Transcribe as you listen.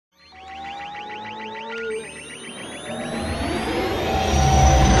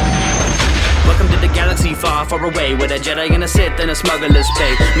far away, with a Jedi and a Sith and a smuggler's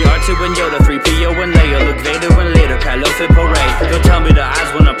pay. Me R2 and Yoda, 3PO and Leia, Luke Vader and later, Kylo fit parade. Don't tell me the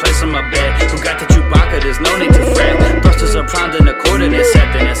odds when I place on my bed. Who got the Chewbacca, there's no need to fret. Thrusters are primed and the coordinate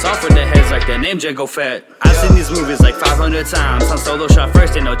set, then it's off with their heads like their name Jango Fett. I've seen these movies like 500 times. Han Solo shot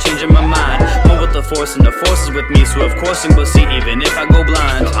first, ain't no changing my mind. One with the Force and the Force is with me, so of course you will see even if I go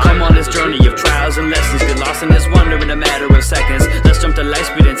blind. Come on this journey of trials and lessons, get lost in this wonder in a matter of seconds. Let's jump to light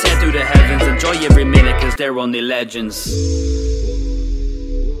speed and tear through the heavens. Enjoy every minute, cause they're only legends.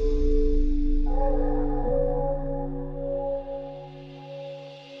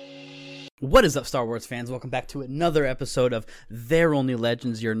 What is up, Star Wars fans? Welcome back to another episode of They're Only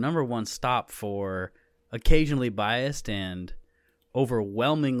Legends, your number one stop for occasionally biased and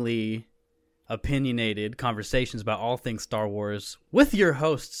overwhelmingly opinionated conversations about all things Star Wars with your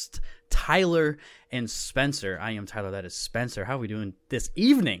hosts, Tyler and Spencer. I am Tyler, that is Spencer. How are we doing this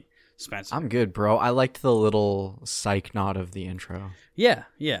evening, Spencer? I'm good, bro. I liked the little psych nod of the intro. Yeah.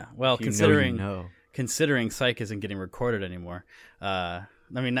 Well, considering Psych isn't getting recorded anymore,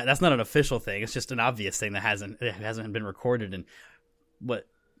 I mean, that's not an official thing. It's just an obvious thing that hasn't been recorded in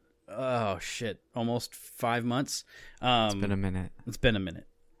almost 5 months. It's been a minute.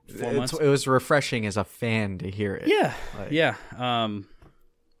 4 months. It was refreshing as a fan to hear it. Yeah.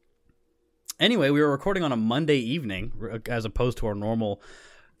 Anyway, we were recording on a Monday evening as opposed to our normal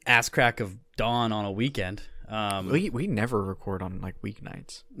ass crack of dawn on a weekend. We never record on like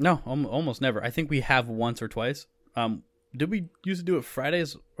weeknights. No, almost never. I think we have once or twice. Did we used to do it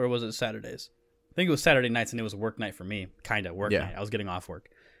Fridays or was it Saturdays? I think it was Saturday nights, and it was a work night for me. Kind of work night. I was getting off work.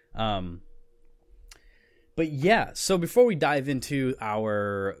 But yeah, so before we dive into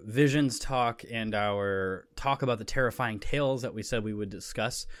our visions talk and our talk about the terrifying tales that we said we would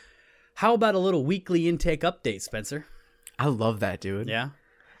discuss, how about a little weekly intake update, Spencer? I love that, dude. Yeah?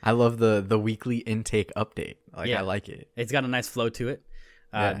 I love the weekly intake update. I like it. It's got a nice flow to it.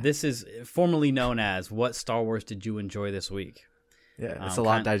 This is formerly known as What Star Wars Did You Enjoy This Week? Yeah, it's a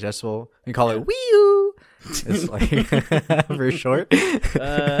lot digestible. We call it Wii-U. It's like very short.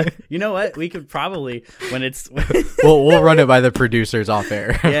 You know what? We could probably, when it's... we'll run it by the producers off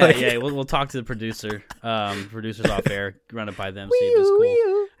air. Yeah. We'll talk to the producers off air, run it by them, see if it's cool.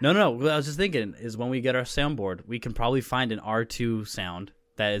 Wii-U. No. What I was just thinking is when we get our soundboard, we can probably find an R2 sound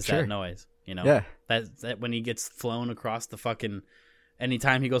that is that noise. You know? Yeah. That when he gets flown across the fucking...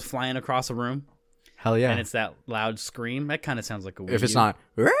 Anytime he goes flying across a room, hell yeah, and it's that loud scream, that kind of sounds like a Wii if it's U. not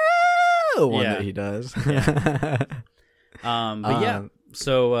one that he does. Yeah. But yeah,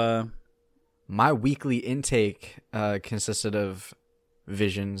 so my weekly intake consisted of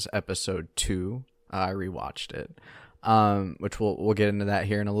Visions episode 2. I rewatched it, which we'll get into that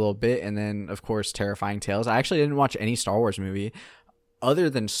here in a little bit, and then of course Terrifying Tales. I actually didn't watch any Star Wars movie other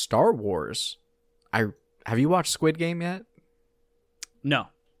than Star Wars. Have you watched Squid Game yet? No.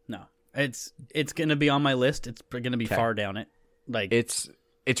 It's gonna be on my list. It's gonna be far down it. Like it's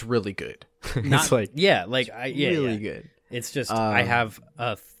really good. It's like really good. It's just I have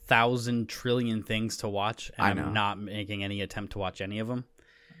 1,000 trillion things to watch, and I'm not making any attempt to watch any of them.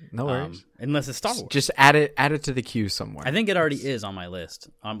 No worries, unless it's Star Wars. Just add it to the queue somewhere. I think it already is on my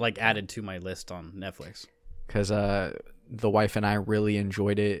list. Like added to my list on Netflix. Because the wife and I really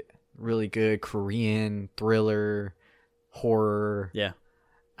enjoyed it. Really good Korean thriller. Horror. Yeah.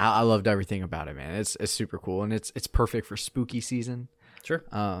 I loved everything about it, man. It's super cool, and it's perfect for spooky season. Sure.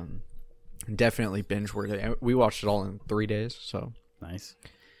 Definitely binge worthy. We watched it all in 3 days, so nice.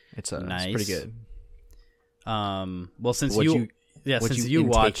 It's pretty good. Well, since you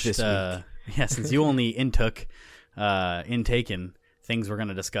watched since you only intaken things we're going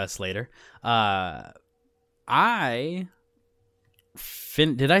to discuss later. Did I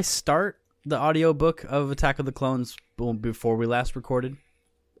start the audiobook of Attack of the Clones before we last recorded?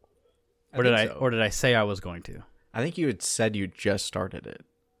 Or did I say I was going to? I think you had said you just started it.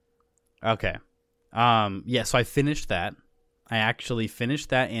 Okay. Yeah, so I finished that. I actually finished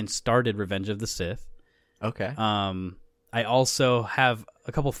that and started Revenge of the Sith. Okay. I also have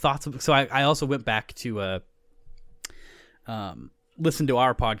a couple thoughts. So I also went back to listen to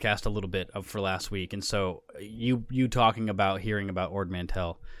our podcast a little bit for last week. And so you talking about hearing about Ord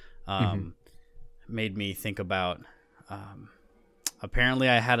Mantell made me think about... apparently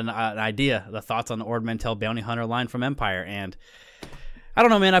I had an idea, the thoughts on the Ord Mantell bounty hunter line from Empire, and I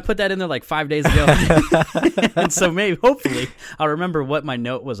don't know, man, I put that in there like 5 days ago. And so hopefully I'll remember what my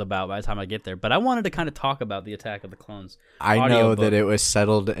note was about by the time I get there. But I wanted to kind of talk about the Attack of the Clones. I know that it was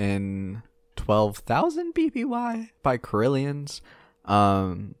settled in 12,000 BPY by Corellians.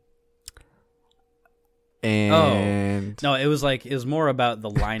 And no, it was more about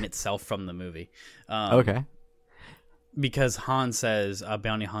the line itself from the movie. Okay. because Han says a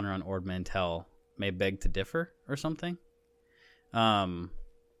bounty hunter on Ord Mantell may beg to differ or something, or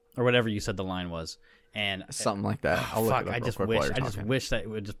whatever you said the line was, and something like that. I'll look it up I real just quick wish while you're I just talking. wish that it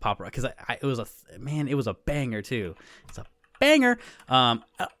would just pop right because it was a banger too. It's a banger. But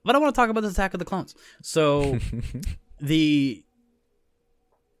I want to talk about the Attack of the Clones. So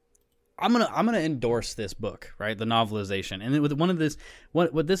I'm gonna endorse this book, right? The novelization, and with one of this,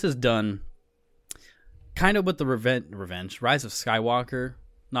 what this has done, kind of what the Revenge Rise of Skywalker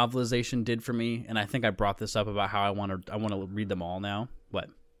novelization did for me, and I think I brought this up about how I want to read them all now. What?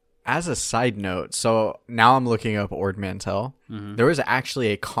 As a side note, so now I'm looking up Ord Mantell. Mm-hmm. There was actually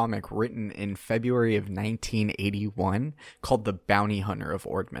a comic written in February of 1981 called The Bounty Hunter of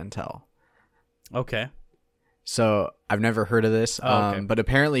Ord Mantell. Okay. So I've never heard of this, okay. But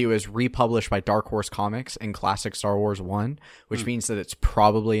apparently it was republished by Dark Horse Comics in Classic Star Wars 1, which means that it's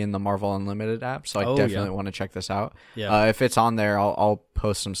probably in the Marvel Unlimited app, so I definitely want to check this out. Yeah. If it's on there, I'll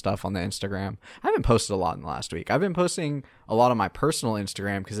post some stuff on the Instagram. I haven't posted a lot in the last week. I've been posting a lot on my personal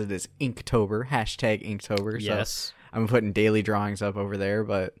Instagram because it is Inktober, #Inktober. Yes. So I'm putting daily drawings up over there,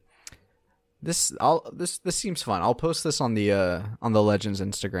 but this seems fun. I'll post this on the Legends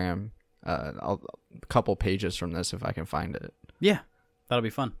Instagram. A couple pages from this if I can find it. Yeah, that'll be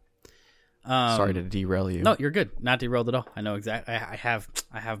fun. Sorry to derail you. No, you're good. Not derailed at all. I know exactly. I have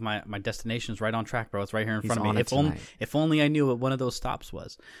my destinations right on track, bro. It's right here in front of me. If only I knew what one of those stops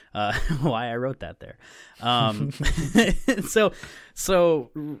was. Why I wrote that there.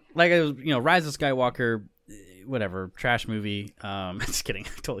 So like I was, Rise of Skywalker, whatever, trash movie. Just kidding.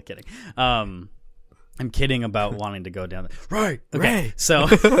 Totally kidding. I'm kidding about wanting to go down there. Right. Okay. Right. So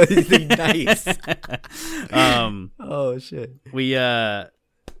nice. Oh shit.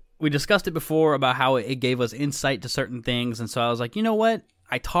 We discussed it before about how it gave us insight to certain things, and so I was like, you know what?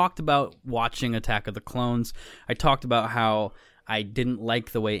 I talked about watching Attack of the Clones. I talked about how I didn't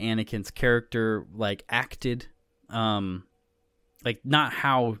like the way Anakin's character acted, not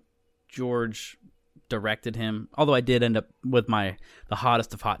how George directed him. Although I did end up with the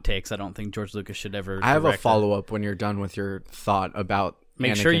hottest of hot takes. I don't think George Lucas should ever. I have a follow up when you're done with your thought about.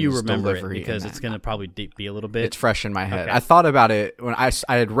 Make Anakin's sure you remember it delivery because it's going to probably be a little bit. It's fresh in my head. Okay. I thought about it when I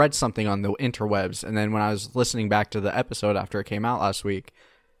had read something on the interwebs, and then when I was listening back to the episode after it came out last week,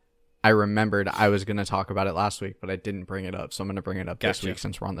 I remembered I was going to talk about it last week, but I didn't bring it up, so I'm going to bring it up this week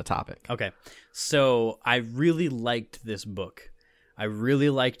since we're on the topic. Okay, so I really liked this book. I really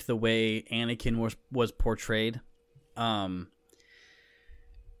liked the way Anakin was portrayed. Padme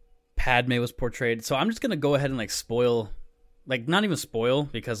was portrayed. So I'm just gonna go ahead and spoil, not even spoil,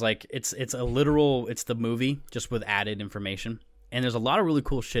 because it's the movie just with added information. And there's a lot of really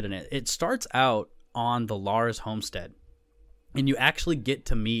cool shit in it. It starts out on the Lars homestead, and you actually get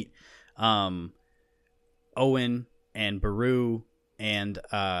to meet Owen and Beru, and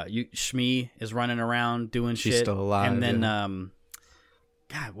Shmi is running around doing shit. She's still alive. And then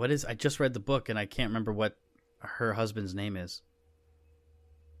God, I just read the book and I can't remember what her husband's name is.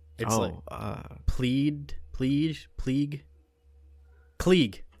 It's Klieg.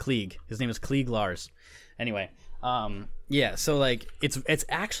 His name is Klieg Lars. Anyway, so it's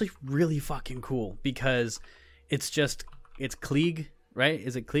actually really fucking cool because it's Klieg, right?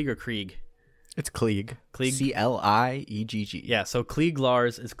 Is it Klieg or Krieg? It's Klieg. Klieg. Kliegg. Yeah, so Klieg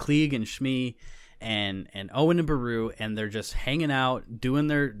Lars is Klieg and Shmi and Owen and Beru, and they're just hanging out, doing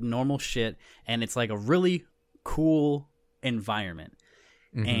their normal shit, and it's a really cool environment.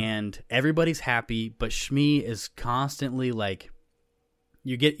 Mm-hmm. And everybody's happy, but Shmi is constantly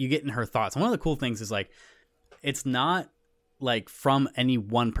you get in her thoughts. And one of the cool things is it's not from any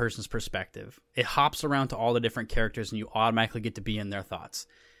one person's perspective. It hops around to all the different characters, and you automatically get to be in their thoughts.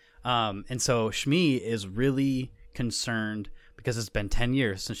 And so Shmi is really concerned because it's been 10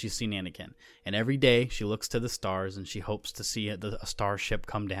 years since she's seen Anakin. And every day she looks to the stars and she hopes to see a starship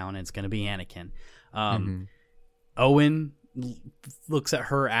come down, and it's going to be Anakin. Owen looks at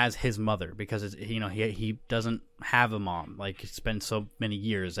her as his mother because he doesn't have a mom. It's been so many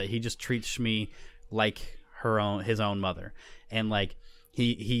years that he just treats Shmi like his own mother. And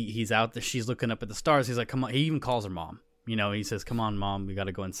he's out there, she's looking up at the stars. He's like, come on. He even calls her mom. He says, come on, Mom, we got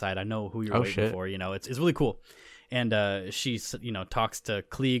to go inside. I know who you're waiting for. It's really cool. And she talks to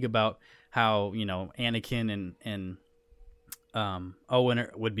Klieg about how Anakin and Owen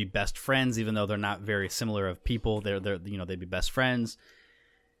would be best friends, even though they're not very similar of people. They'd be best friends.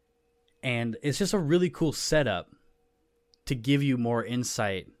 And it's just a really cool setup to give you more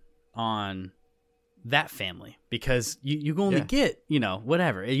insight on that family, because you only get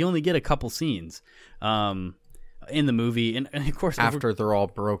whatever, you only get a couple scenes. in the movie, and of course after they're all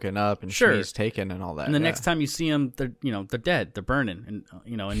broken up and Sure. she's taken and all that. and the next time you see them, they're they're dead, they're burning, and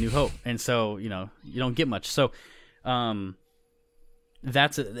in New Hope, and so you don't get much. So,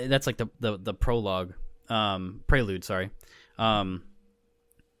 that's like the prologue, prelude, sorry, and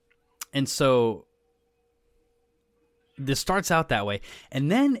so this starts out that way,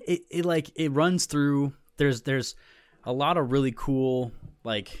 and then it runs through. There's a lot of really cool,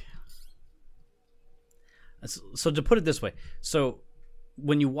 like. So to put it this way, so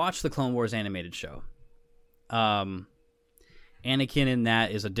when you watch the Clone Wars animated show, Anakin in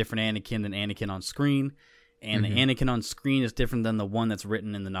that is a different Anakin than Anakin on screen, and the Anakin on screen is different than the one that's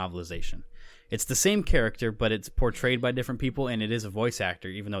written in the novelization. It's the same character, but it's portrayed by different people, and it is a voice actor,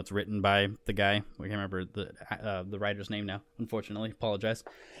 even though it's written by the guy. I can't remember the writer's name now, unfortunately. Apologize.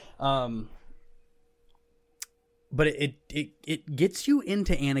 But it gets you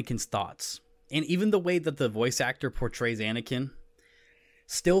into Anakin's thoughts. And even the way that the voice actor portrays Anakin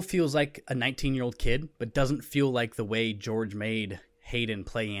still feels like a 19-year-old kid, but doesn't feel like the way George made Hayden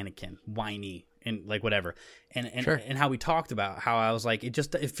play Anakin, whiny and like whatever. And Sure. And how we talked about how I was like, it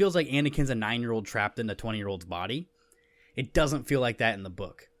feels like Anakin's a 9-year-old trapped in a 20-year-old's body. It doesn't feel like that in the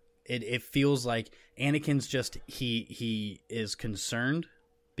book. It feels like Anakin's just he is concerned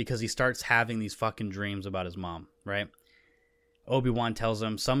because he starts having these fucking dreams about his mom, right? Obi-Wan tells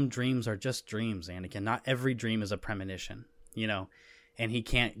him, some dreams are just dreams, Anakin. Not every dream is a premonition, and he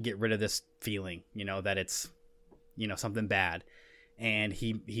can't get rid of this feeling, that it's, something bad. And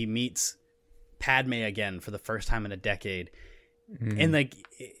he meets Padme again for the first time in a decade. And like,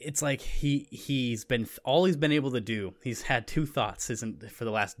 it's like he's been able to do, he's had two thoughts for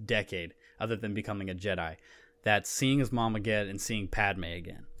the last decade, other than becoming a Jedi. That's seeing his mom again and seeing Padme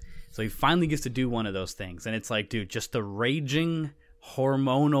again. So he finally gets to do one of those things. And it's like, dude, just the raging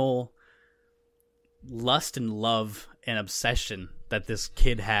hormonal lust and love and obsession that this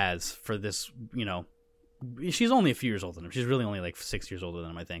kid has for this, she's only a few years older than him. She's really only like 6 years older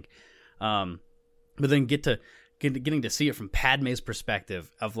than him, I think. But then getting to see it from Padme's perspective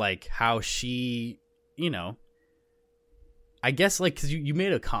of like how she, I guess, like, because you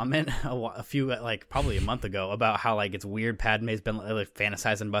made a comment a few, like, probably a month ago about how, like, it's weird Padme's been, like,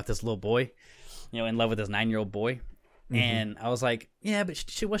 fantasizing about this little boy, in love with this 9-year-old boy. And I was like, yeah, but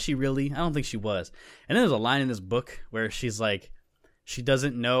was she really? I don't think she was. And then there's a line in this book where she's like, she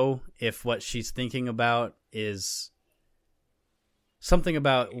doesn't know if what she's thinking about is something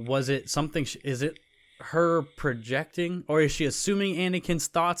about, is it her projecting, or is she assuming Anakin's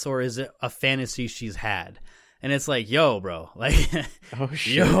thoughts, or is it a fantasy she's had? And it's like, yo, bro. Like, Oh,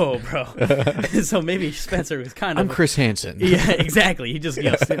 shit. yo, bro. So maybe Spencer was kind of... I'm Chris Hansen. Yeah, exactly. He just,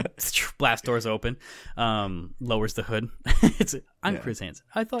 blast doors open, lowers the hood. I'm Chris Hansen.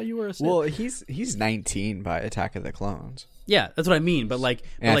 I thought you were a Sith. Well, he's 19 by Attack of the Clones. Yeah, that's what I mean. But like...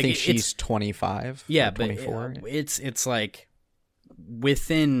 And I think she's 25 Yeah, or but 24. It's like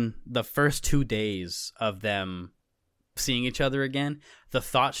within the first 2 days of them seeing each other again, the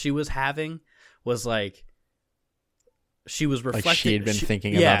thought she was having was like... She was reflecting. Like she had been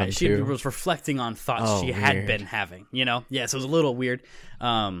thinking about him too. Yeah, she was reflecting on thoughts she had been having. Yeah, so it was a little weird.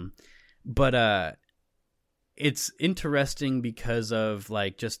 But it's interesting because of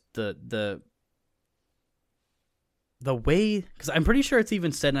like just the way, because I'm pretty sure it's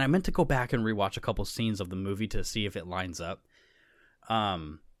even said, and I meant to go back and rewatch a couple scenes of the movie to see if it lines up.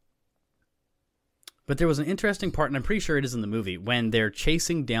 But there was an interesting part, and I'm pretty sure it is in the movie, when they're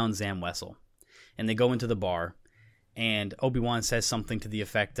chasing down Zam Wessel, and they go into the bar. And Obi-Wan says something to the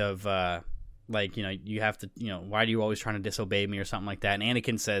effect of, you have to, why are you always trying to disobey me or something like that? And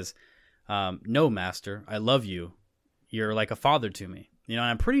Anakin says, no, master, I love you. You're like a father to me. And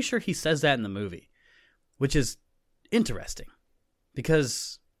I'm pretty sure he says that in the movie, which is interesting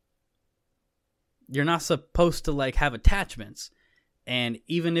because you're not supposed to like have attachments. And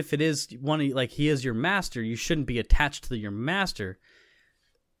even if it is he is your master, you shouldn't be attached to your master.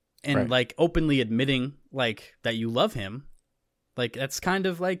 And right. Like openly admitting like that you love him, like that's kind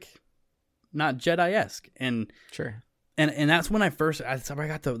of like not Jedi-esque. And sure. And that's when I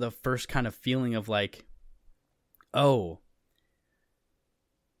got the first kind of feeling of like, oh,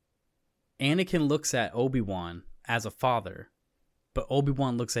 Anakin looks at Obi-Wan as a father, but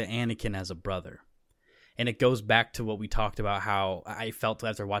Obi-Wan looks at Anakin as a brother. And it goes back to what we talked about, how I felt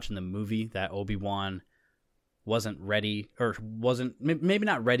after watching the movie that Obi-Wan wasn't ready, or wasn't maybe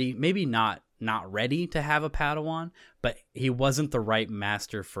not ready, maybe not ready to have a Padawan, but he wasn't the right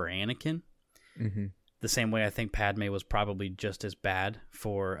master for Anakin. Mm-hmm. The same way I think Padme was probably just as bad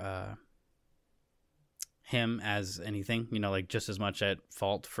for him as anything, you know, like just as much at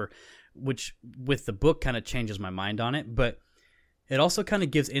fault for, which with the book kind of changes my mind on it, but it also kind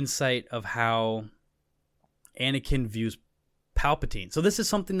of gives insight of how Anakin views Palpatine. So this is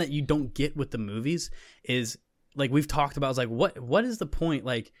something that you don't get with the movies, is like we've talked about, is like what is the point?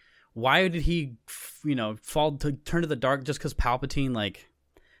 Like, why did he, you know, turn to the dark just because Palpatine like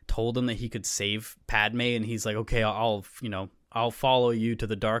told him that he could save Padme, and he's like, okay, I'll follow you to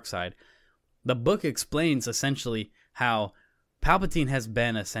the dark side. The book explains essentially how Palpatine has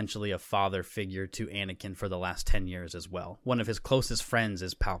been essentially a father figure to Anakin for the last 10 years as well. One of his closest friends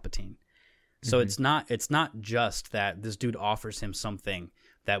is Palpatine. So it's not just that this dude offers him something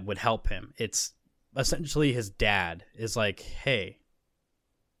that would help him. It's essentially his dad is like, hey,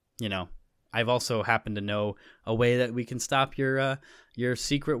 you know, I've also happened to know a way that we can stop your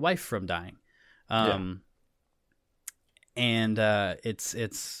secret wife from dying. And it's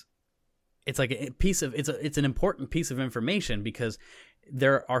like a piece of it's an important piece of information, because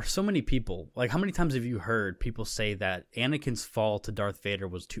there are so many people. Like, how many times have you heard people say that Anakin's fall to Darth Vader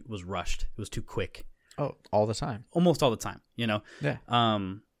was rushed? It was too quick. Oh, all the time. Almost all the time, you know? Yeah.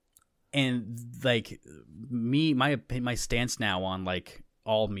 And like my stance now on like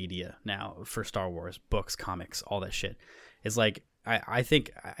all media now for Star Wars, books, comics, all that shit, is like, I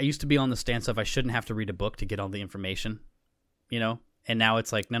think I used to be on the stance of I shouldn't have to read a book to get all the information, you know? And now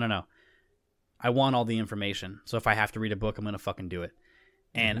it's like, no. I want all the information. So if I have to read a book, I'm going to fucking do it.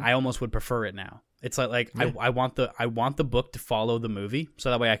 And I almost would prefer it now. It's like yeah. I want the book to follow the movie, so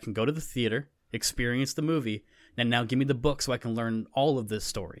that way I can go to the theater, experience the movie, and now give me the book so I can learn all of this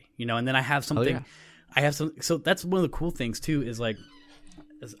story, you know? And then I have something, so that's one of the cool things too, is like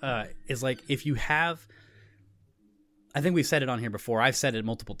if you have, I think we've said it on here before, I've said it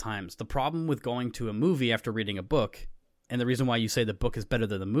multiple times, the problem with going to a movie after reading a book, and the reason why you say the book is better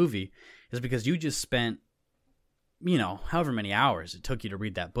than the movie, is because you just spent, you know, however many hours it took you to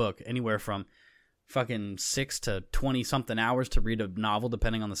read that book, anywhere from fucking 6 to 20 something hours to read a novel,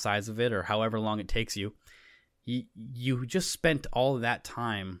 depending on the size of it, or however long it takes you. You just spent all of that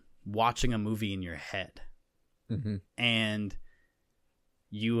time watching a movie in your head. And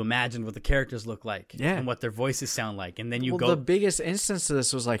you imagined what the characters look like, and what their voices sound like, and then you go. The biggest instance of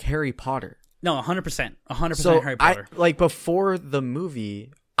this was like Harry Potter. No, 100% Harry Potter. Like before the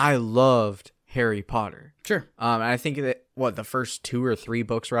movie, I loved Harry Potter. Sure. And I think that the first 2 or 3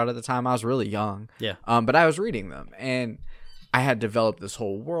 books were out at the time. I was really young. Yeah. But I was reading them, and I had developed this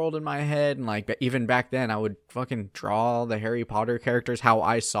whole world in my head, and like even back then, I would fucking draw the Harry Potter characters how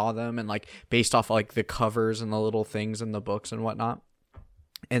I saw them, and like based off like the covers and the little things in the books and whatnot.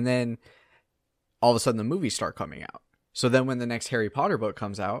 And then all of a sudden, the movies start coming out. So then, when the next Harry Potter book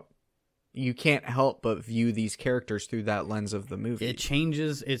comes out, you can't help but view these characters through that lens of the movie. It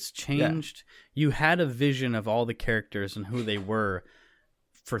changes. It's changed. Yeah. You had a vision of all the characters and who they were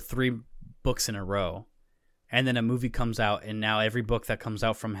for 3 books in a row. And then a movie comes out, and now every book that comes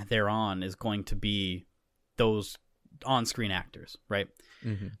out from there on is going to be those on-screen actors, right?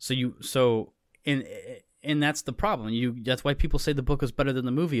 And that's the problem. That's why people say the book is better than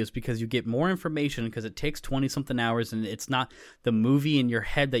the movie, is because you get more information, because it takes 20-something hours, and it's not the movie in your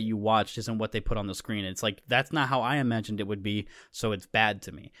head that you watched isn't what they put on the screen. It's like, that's not how I imagined it would be, so it's bad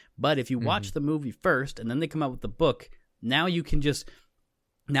to me. But if you watch the movie first, and then they come out with the book, now you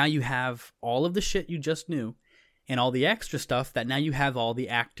have all of the shit you just knew, and all the extra stuff that now you have all the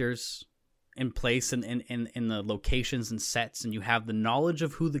actors in place and in the locations and sets, and you have the knowledge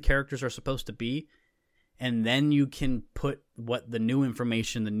of who the characters are supposed to be. And then you can put what the new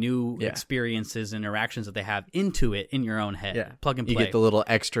information, the new experiences, interactions that they have into it in your own head. Yeah. Plug and play. You get the little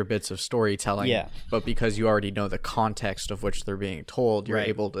extra bits of storytelling. Yeah. But because you already know the context of which they're being told, you're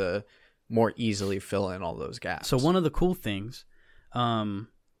able to more easily fill in all those gaps. So one of the cool things, there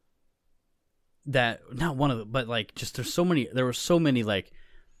were so many, like,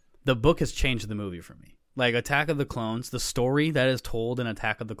 the book has changed the movie for me. Like Attack of the Clones, the story that is told in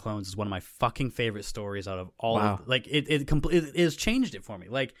Attack of the Clones is one of my fucking favorite stories out of all of, like, it has changed it for me.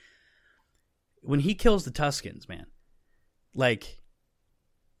 Like, when he kills the Tuskens, man, like,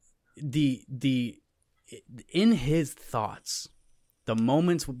 in his thoughts, the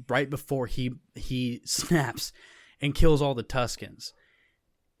moments right before he snaps and kills all the Tuskens,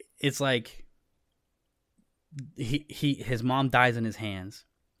 it's like his mom dies in his hands,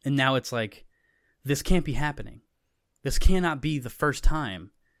 and now it's like, this can't be happening. This cannot be the first time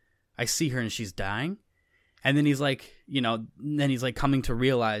I see her and she's dying. And then he's like, coming to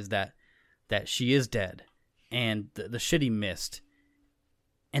realize that she is dead, and the shit he missed.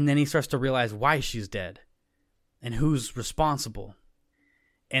 And then he starts to realize why she's dead and who's responsible.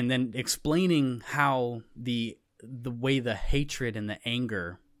 and then explaining how the way the hatred and the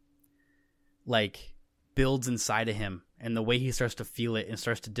anger like builds inside of him, and the way he starts to feel it and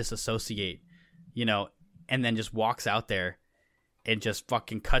starts to disassociate, you know, and then just walks out there and just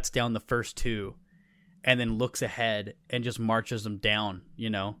fucking cuts down the first two, and then looks ahead and just marches them down, you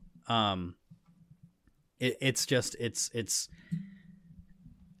know.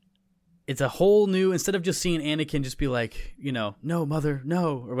 It's a whole new, instead of just seeing Anakin just be like, you know, no, mother,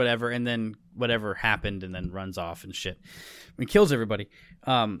 no, or whatever, and then whatever happened and then runs off and shit and kills everybody.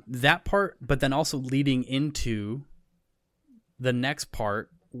 That part, but then also leading into the next part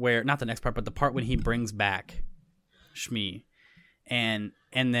where, not the next part, but the part when he brings back Shmi and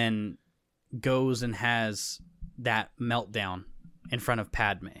then goes and has that meltdown in front of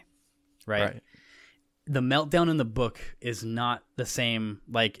Padme, right? The meltdown in the book is not the same.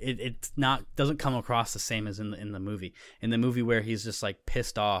 Like it's not, doesn't come across the same as in the movie. In the movie where he's just like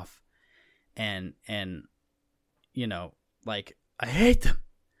pissed off and you know, like, I hate them.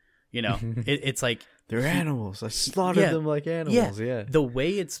 You know, it's like they're animals. I slaughtered them like animals. Yeah. The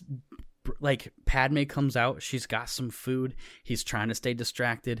way it's like Padme comes out, she's got some food. He's trying to stay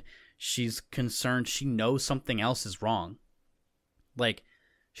distracted. She's concerned. She knows something else is wrong. Like,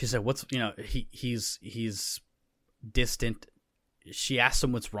 she said, "What's, you know?" He's distant. She asks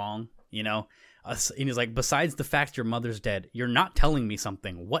him what's wrong, you know, and he's like, "Besides the fact your mother's dead, you're not telling me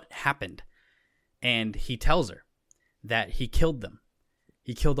something. What happened?" And he tells her that he killed them.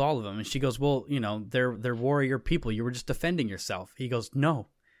 He killed all of them, and she goes, "Well, you know, they're warrior people. You were just defending yourself." He goes, "No,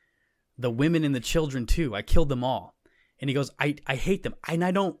 the women and the children too. I killed them all." And he goes, "I hate them, and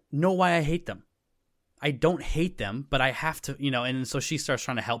I don't know why I hate them. I don't hate them, but I have to, you know." And so she starts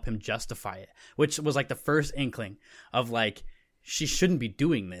trying to help him justify it, which was like the first inkling of like, she shouldn't be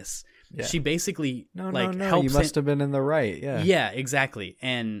doing this. Yeah. She basically no, helps you must have been in the right. Yeah. Yeah, exactly.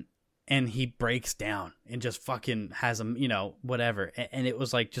 And he breaks down and just fucking has him, you know, whatever. And it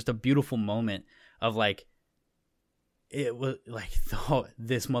was like just a beautiful moment of like, it was like, oh,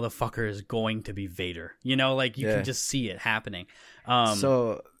 this motherfucker is going to be Vader, you know, like you can just see it happening.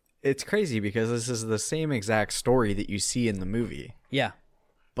 So it's crazy because this is the same exact story that you see in the movie. Yeah.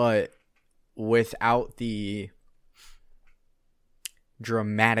 But without the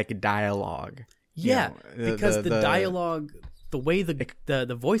dramatic dialogue. Yeah. You know, because the dialogue, the way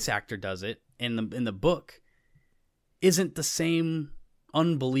the voice actor does it in the book isn't the same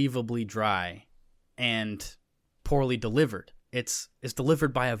unbelievably dry and poorly delivered. It's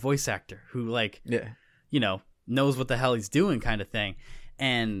delivered by a voice actor who, like, you know, knows what the hell he's doing kind of thing.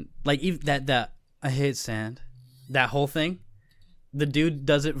 And like, even that I hate sand, that whole thing, the dude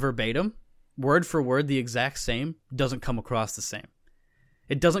does it verbatim, word for word, the exact same, doesn't come across the same.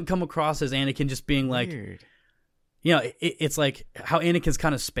 It doesn't come across as Anakin just being like, weird. You know, it's like how Anakin's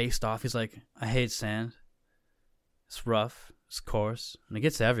kind of spaced off. He's like, I hate sand. It's rough, it's coarse, and it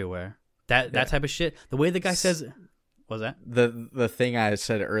gets everywhere. That type of shit. The way the guy says it. What was that? The thing I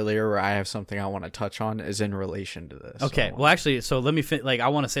said earlier where I have something I want to touch on is in relation to this. Okay, well, actually, so let me like, I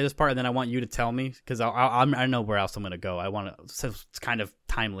want to say this part, and then I want you to tell me, because I know where else I'm going to go. I want to, so it's kind of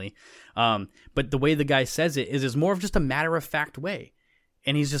timely. But the way the guy says it is more of just a matter-of-fact way.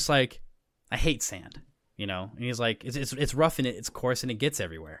 And he's just like, I hate sand, you know? And he's like, it's rough and it's coarse and it gets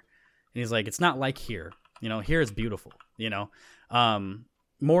everywhere. And he's like, it's not like here. You know, here it's beautiful, you know?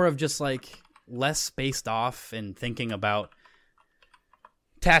 More of just like less spaced off and thinking about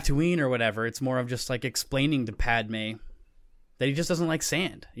Tatooine or whatever. It's more of just like explaining to Padme that he just doesn't like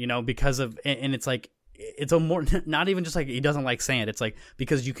sand, you know, because of, and it's like, it's a more, not even just like he doesn't like sand. It's like,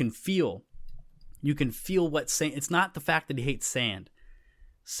 because you can feel what sand, it's not the fact that he hates sand.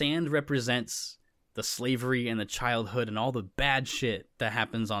 Sand represents the slavery and the childhood and all the bad shit that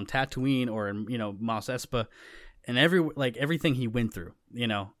happens on Tatooine or in, you know, Mos Espa, and everything he went through, you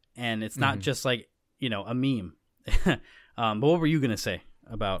know. And it's not just like, you know, a meme. But what were you gonna say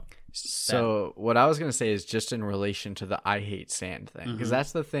about that? What I was gonna say is just in relation to the I hate sand thing, because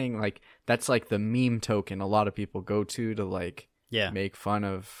that's the thing, like, that's like the meme token a lot of people go to like make fun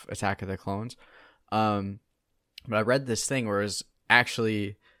of Attack of the Clones. But I read this thing where it's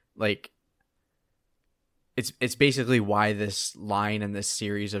actually like, it's basically why this line and this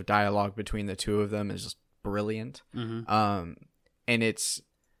series of dialogue between the two of them is just brilliant. And it's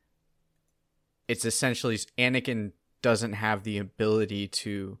essentially Anakin doesn't have the ability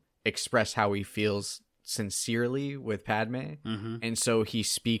to express how he feels sincerely with Padme, and so he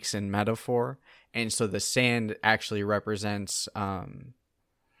speaks in metaphor, and so the sand actually represents I'm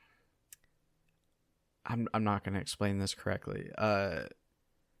not going to explain this correctly,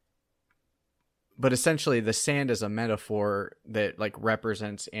 but essentially the sand is a metaphor that like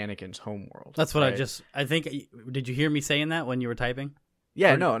represents Anakin's homeworld. That's what right? I think. Did you hear me saying that when you were typing?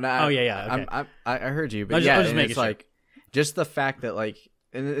 Yeah, Or- no. Oh, yeah. Okay. I heard you, but I was just and making it's sure. like just the fact that like,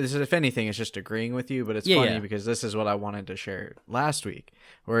 and this, if anything, it's just agreeing with you. But it's Yeah, funny yeah. because this is what I wanted to share last week,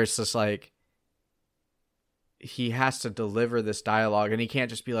 where it's just like he has to deliver this dialogue, and he can't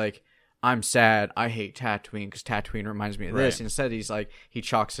just be like, "I'm sad. I hate Tatooine because Tatooine reminds me of this." Right. Instead, he's like he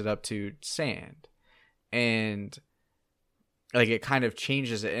chalks it up to sand, and like it kind of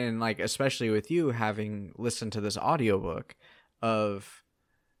changes it, and like especially with you having listened to this audiobook of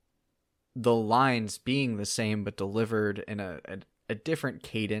the lines being the same but delivered in a different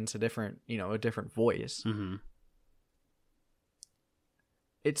cadence, a different a different voice. Mm-hmm.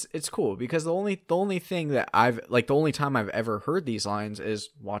 It's cool because the only thing that the only time I've ever heard these lines is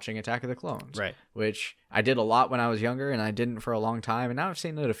watching Attack of the Clones, Right. which I did a lot when I was younger, and I didn't for a long time, and now I've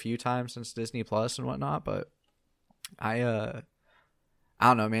seen it a few times since Disney Plus and whatnot. But I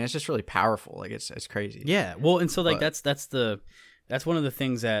don't know, man. It's just really powerful. Like it's crazy. Yeah. Well, and so like But- that's one of the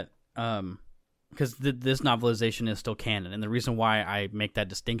things that because this novelization is still canon, and the reason why I make that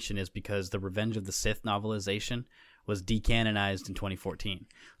distinction is because the Revenge of the Sith novelization was decanonized in 2014.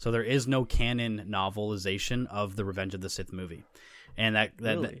 So there is no canon novelization of the Revenge of the Sith movie. And that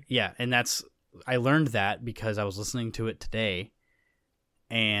Really? yeah, and that's I learned that because I was listening to it today.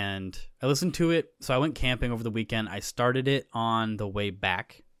 And I listened to it, so I went camping over the weekend. I started it on the way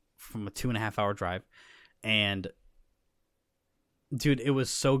back from a 2.5 hour drive. And dude, it was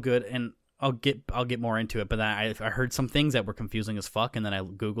so good, and I'll get more into it, but then I heard some things that were confusing as fuck, and then I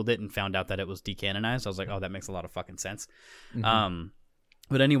Googled it and found out that it was decanonized. I was like, oh, that makes a lot of fucking sense. Mm-hmm.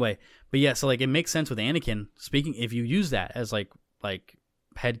 But anyway, but yeah, so like it makes sense with Anakin speaking. If you use that as like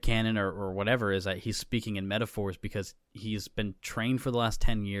headcanon or whatever, is that he's speaking in metaphors because he's been trained for the last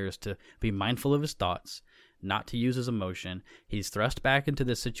 10 years to be mindful of his thoughts, not to use his emotion. He's thrust back into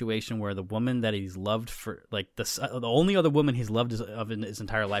this situation where the woman that he's loved for, like the only other woman he's loved in his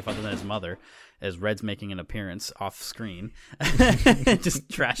entire life other than his mother, as Red's making an appearance off screen, just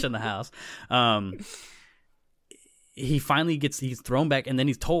trashing the house. He finally he's thrown back, and then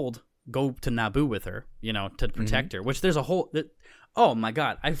he's told, go to Naboo with her, to protect her, which there's a whole... Oh my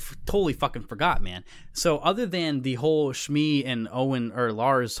god, I totally fucking forgot, man. So other than the whole Shmi and Owen or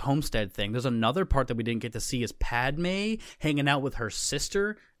Lars homestead thing, there's another part that we didn't get to see is Padme hanging out with her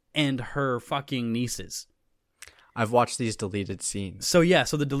sister and her fucking nieces. I've watched these deleted scenes. So yeah,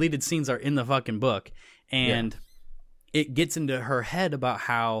 so the deleted scenes are in the fucking book, and it gets into her head about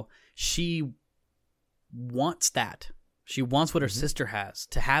how she wants that. She wants what her sister has,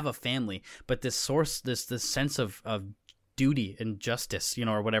 to have a family, but this sense of duty and justice,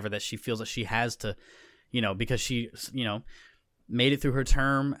 or whatever, that she feels that she has to, because she, made it through her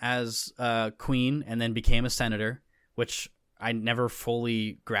term as queen and then became a senator, which I never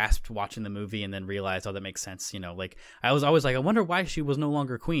fully grasped watching the movie, and then realized, oh, that makes sense. Like I was always like, I wonder why she was no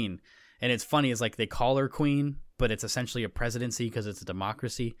longer queen. And it's funny, is like they call her queen, but it's essentially a presidency because it's a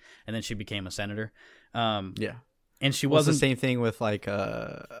democracy. And then she became a senator. Yeah. And she Well, it's wasn't the same thing with like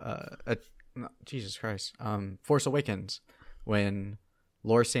Jesus Christ, Force Awakens, when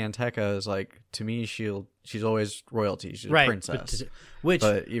Lor Santeca is like, to me, she's always royalty. She's a princess.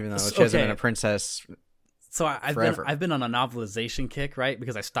 But even though she hasn't been a princess, so I've forever. been on a novelization kick, right?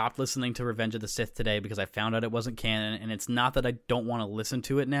 Because I stopped listening to Revenge of the Sith today because I found out it wasn't canon, and it's not that I don't want to listen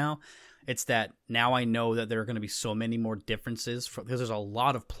to it now. It's that now I know that there are going to be so many more differences because there's a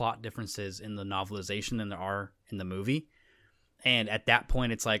lot of plot differences in the novelization than there are in the movie. And at that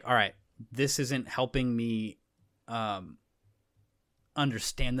point, it's like, all right, this isn't helping me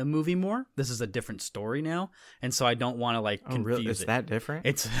understand the movie more. This is a different story now, and so I don't want to confuse really? it. It's that different?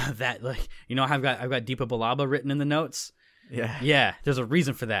 It's that I've got Deepa Balaba written in the notes. Yeah. There's a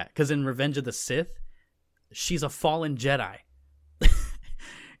reason for that, because in Revenge of the Sith, she's a fallen Jedi.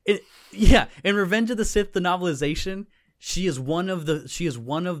 In Revenge of the Sith, the novelization, she is one of the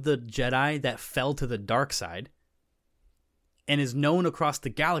Jedi that fell to the dark side, and is known across the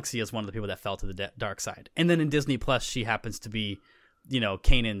galaxy as one of the people that fell to the dark side. And then in Disney Plus, she happens to be,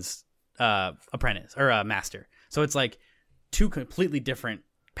 Kanan's apprentice or master. So it's like two completely different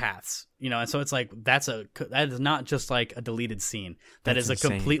paths, and so it's like that is not just like a deleted scene. That's a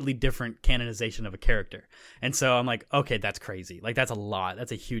insane. completely different canonization of a character. And so I'm like, okay, that's crazy. Like that's a lot.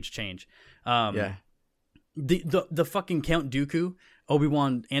 That's a huge change. Yeah. The fucking Count Dooku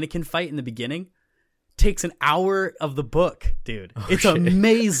Obi-Wan Anakin fight in the beginning takes an hour of the book, dude. It's shit.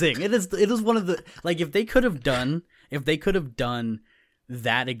 amazing. It is one of the, like, if they could have done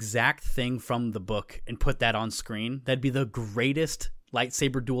that exact thing from the book and put that on screen, that'd be the greatest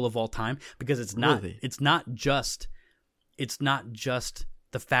lightsaber duel of all time, because it's not. Really? It's not just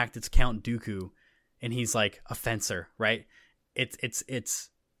the fact it's Count Dooku, and he's like a fencer, right? It's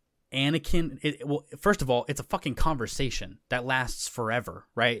Anakin. Well, first of all, it's a fucking conversation that lasts forever,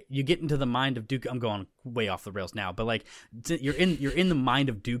 right? You get into the mind of Dooku. I'm going way off the rails now, but like you're in the mind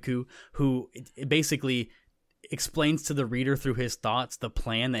of Dooku, who it basically explains to the reader through his thoughts the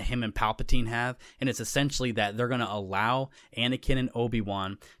plan that him and Palpatine have, and it's essentially that they're going to allow Anakin and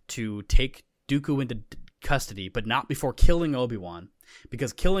Obi-Wan to take Dooku into custody, but not before killing Obi-Wan,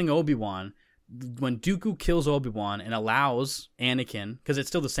 because killing Obi-Wan, when Dooku kills Obi-Wan and allows Anakin, because it's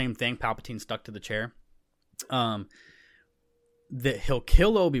still the same thing, Palpatine stuck to the chair, that he'll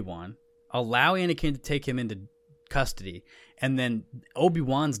kill Obi-Wan, allow Anakin to take him into custody, and then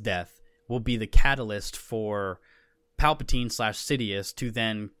Obi-Wan's death will be the catalyst for Palpatine / Sidious to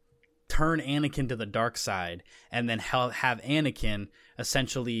then turn Anakin to the dark side, and then have Anakin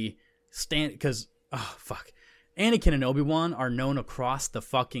essentially stand, because Anakin and Obi-Wan are known across the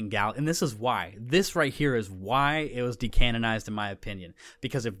fucking galaxy, and this is why. This right here is why it was decanonized, in my opinion.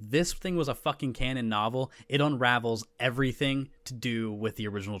 Because if this thing was a fucking canon novel, it unravels everything to do with the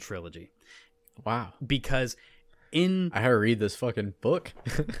original trilogy. Wow. Because I had to read this fucking book.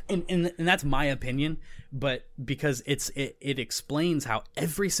 and that's my opinion, but because it explains how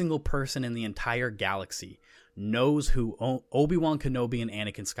every single person in the entire galaxy knows who Obi-Wan Kenobi and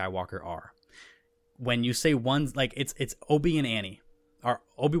Anakin Skywalker are. When you say one, like it's Obi and Annie, or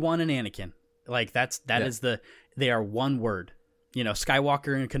Obi-Wan and Anakin, like that is they are one word. You know,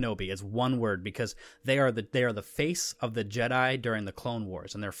 Skywalker and Kenobi is one word, because they are the face of the Jedi during the Clone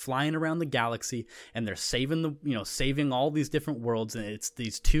Wars, and they're flying around the galaxy, and they're saving all these different worlds, and it's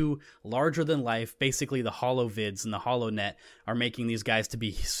these two larger than life, basically the HoloVids and the HoloNet are making these guys to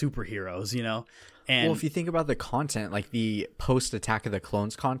be superheroes, you know. And well, if you think about the content, like the post Attack of the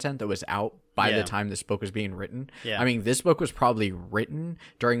Clones content that was out by the time this book was being written. Yeah. I mean, this book was probably written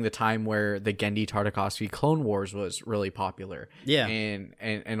during the time where the Genndy Tartakovsky Clone Wars was really popular. Yeah.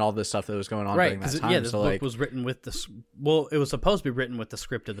 And all this stuff that was going on right, during that time. Yeah, this book was written with this. Well, it was supposed to be written with the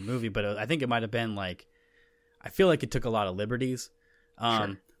script of the movie, but I think it might have been like, I feel like it took a lot of liberties.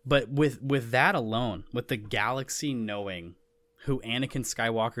 Sure. But with that alone, with the galaxy knowing who Anakin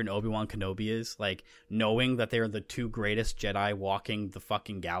Skywalker and Obi-Wan Kenobi is, like knowing that they are the two greatest Jedi walking the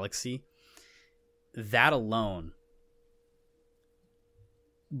fucking galaxy, that alone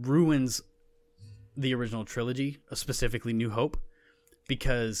ruins the original trilogy, specifically New Hope,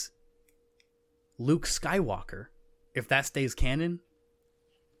 because Luke Skywalker, if that stays canon,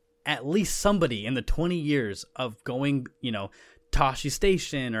 at least somebody in the 20 years of going, you know, Tashi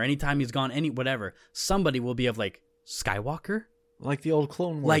Station, or anytime he's gone whatever, somebody will be of like, Skywalker? Like the old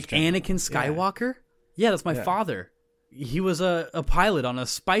Clone Wars. Like general. Anakin Skywalker? Yeah, that's my father. He was a pilot on a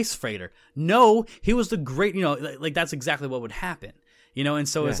spice freighter. No, he was the great, you know, like that's exactly what would happen. You know, and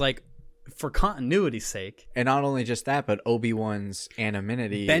so it's like, for continuity's sake. And not only just that, but Obi-Wan's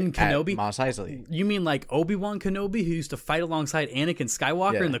anonymity Ben Kenobi? at Mos Eisley. You mean like Obi-Wan Kenobi, who used to fight alongside Anakin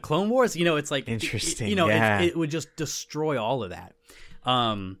Skywalker in the Clone Wars? You know, it's like... Interesting, You know, it would just destroy all of that.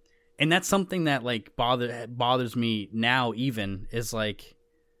 And that's something that like bothers me now even, is like,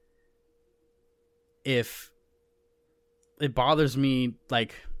 if it bothers me,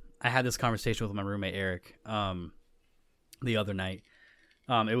 like I had this conversation with my roommate Eric the other night.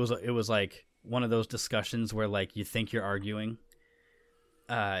 It was like one of those discussions where like you think you're arguing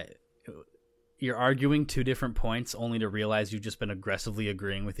two different points only to realize you've just been aggressively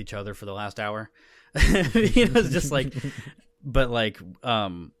agreeing with each other for the last hour. You know, it's just like, but like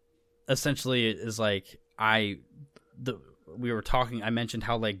essentially it is like we were talking, I mentioned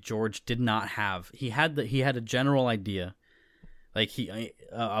how like George did not have, he had a general idea, like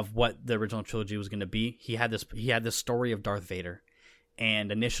of what the original trilogy was going to be. He had this story of Darth Vader,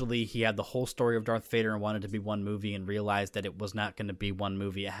 and initially he had the whole story of Darth Vader and wanted to be one movie, and realized that it was not going to be one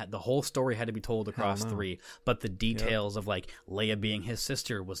movie. The whole story had to be told across three, but the details of like Leia being his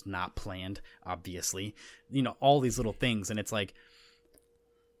sister was not planned, obviously, you know, all these little things. And it's like,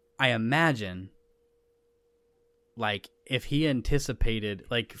 I imagine, like, if he anticipated,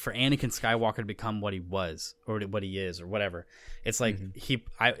 like, for Anakin Skywalker to become what he was, or what he is, or whatever, it's like,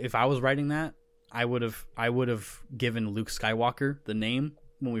 if I was writing that, I would have given Luke Skywalker the name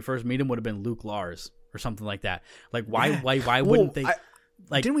when we first meet him would have been Luke Lars or something like that. Like, why wouldn't they?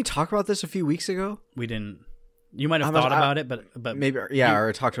 Like, didn't we talk about this a few weeks ago? We didn't. You might have thought about it, but maybe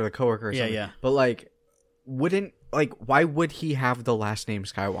or talked to a coworker or something. Yeah. But like, why would he have the last name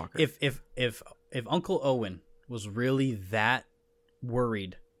Skywalker? If Uncle Owen was really that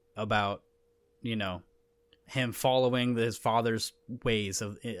worried about, you know, him following his father's ways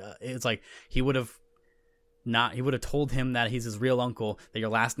of it's like he would have told him that he's his real uncle, that your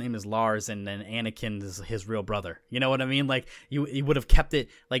last name is Lars, and then Anakin is his real brother. You know what I mean? Like you would have kept it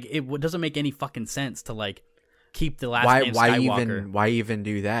like doesn't make any fucking sense to like keep the last name Skywalker. Why even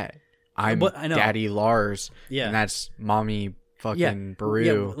do that? I'm Daddy Lars, and that's Mommy fucking Beru.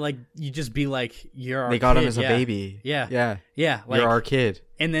 Yeah, like you just be like, you're our they got kid. him as a baby. Yeah. Like, you're our kid.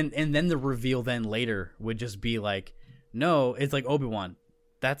 And then the reveal then later would just be like, no, it's like Obi-Wan.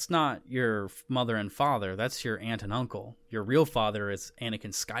 That's not your mother and father. That's your aunt and uncle. Your real father is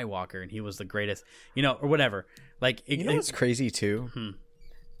Anakin Skywalker, and he was the greatest, or whatever. Like, what's crazy too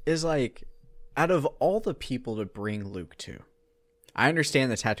is like, out of all the people to bring Luke to, I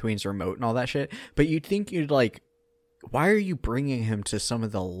understand the Tatooine's remote and all that shit, but you'd think you'd like, why are you bringing him to some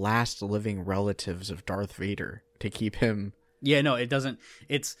of the last living relatives of Darth Vader to keep him? Yeah, no, it doesn't.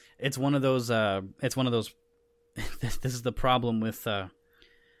 It's one of those. It's one of those. This is the problem with.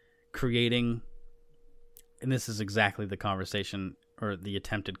 Creating, and this is exactly the conversation or the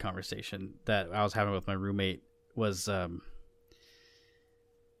attempted conversation that I was having with my roommate was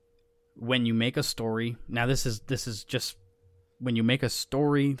when you make a story. Now this is just when you make a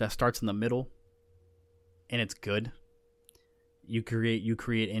story that starts in the middle and it's good, you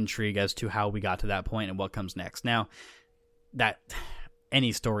create intrigue as to how we got to that point and what comes next. Now that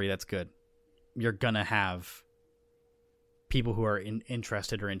any story that's good, you're gonna have people who are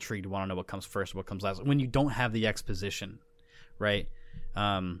interested or intrigued want to know what comes first, what comes last. When you don't have the exposition, right?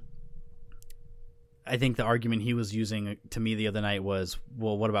 I think the argument he was using to me the other night was,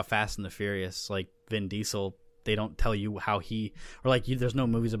 well, what about Fast and the Furious? Like Vin Diesel, they don't tell you how he, or like there's no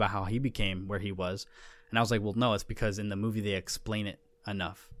movies about how he became where he was. And I was like, well, no, it's because in the movie they explain it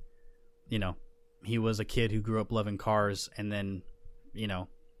enough. He was a kid who grew up loving cars, and then,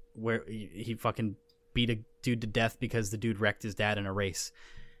 where he fucking beat a dude to death because the dude wrecked his dad in a race,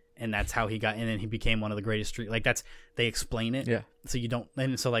 and that's how he got in, and he became one of the greatest street. Like that's, they explain it, yeah. So you don't,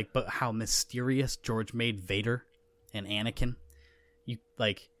 and so like, but how mysterious George made Vader and Anakin.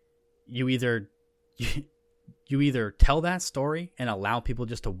 You either tell that story and allow people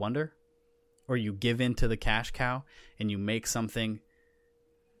just to wonder, or you give in to the cash cow and you make something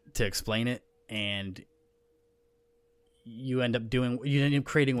to explain it, and you end up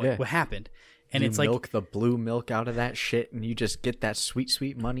creating what happened. And it's milk the blue milk out of that shit, and you just get that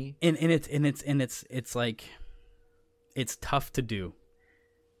sweet money. And it's like, it's tough to do.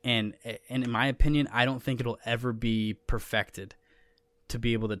 And in my opinion, I don't think it'll ever be perfected to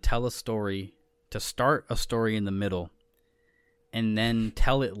be able to tell a story, to start a story in the middle, and then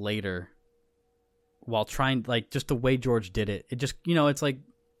tell it later, while trying, like, just the way George did it. It just, it's like,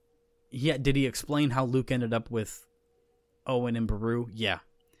 did he explain how Luke ended up with Owen and Beru? Yeah.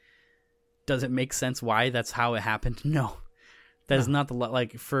 Does it make sense why that's how it happened? No. That is not the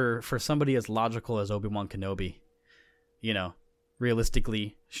like for somebody as logical as Obi-Wan Kenobi.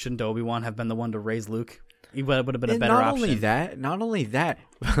 Realistically, shouldn't Obi-Wan have been the one to raise Luke? He would have been a better option. Not only that.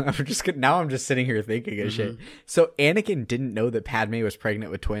 I'm just sitting here thinking of shit. So Anakin didn't know that Padme was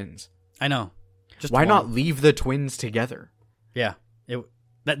pregnant with twins. I know. Why not leave the twins together? Yeah.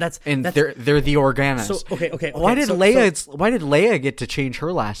 That's they're the Organas. So okay. Why did Leia get to change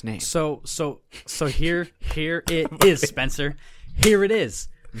her last name? So here it is, Spencer. Here it is.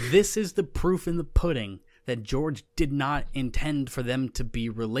 This is the proof in the pudding that George did not intend for them to be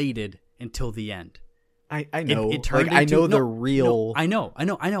related until the end. I know. I know the real. I know.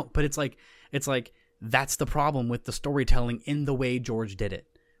 But it's like that's the problem with the storytelling in the way George did it.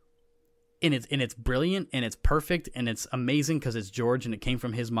 And it's brilliant, and it's perfect, and it's amazing because it's George and it came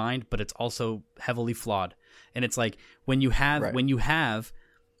from his mind, but it's also heavily flawed. And it's like when you have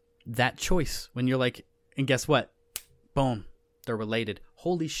that choice, when you're like, and guess what? Boom, they're related.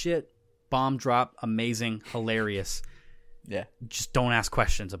 Holy shit, bomb drop, amazing, hilarious. Yeah. Just don't ask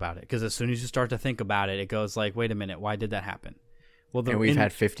questions about it, because as soon as you start to think about it, it goes like, wait a minute, why did that happen? Well, and we've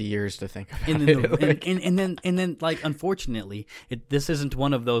had 50 years to think about it. And then, unfortunately, this isn't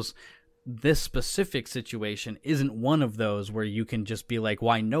one of those. This specific situation isn't one of those where you can just be like, well,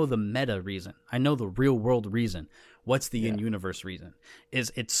 I know the meta reason. I know the real world reason. What's the in-universe reason?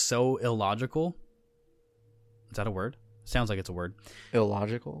 It's so illogical. Is that a word? Sounds like it's a word.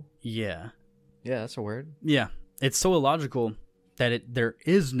 Illogical? Yeah. Yeah, that's a word. Yeah. It's so illogical that there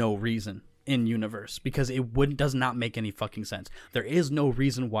is no reason in universe, because it does not make any fucking sense. There is no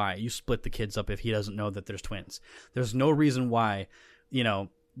reason why you split the kids up if he doesn't know that there's twins. There's no reason why,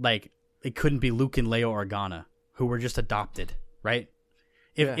 like, it couldn't be Luke and Leia Organa, who were just adopted, right?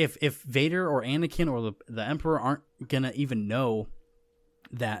 If Vader or Anakin or the Emperor aren't gonna even know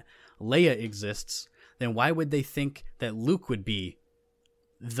that Leia exists, then why would they think that Luke would be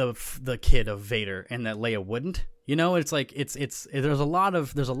the kid of Vader and that Leia wouldn't? You know, it's like it's there's a lot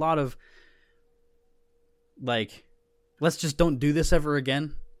of like, let's just don't do this ever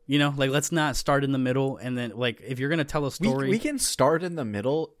again. You know, like, let's not start in the middle, and then, like, if you're gonna tell a story, we can start in the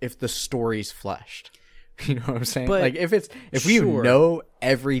middle if the story's fleshed. You know what I'm saying? But like, if we know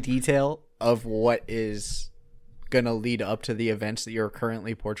every detail of what is gonna lead up to the events that you're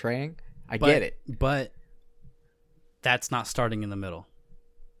currently portraying, I get it. But that's not starting in the middle.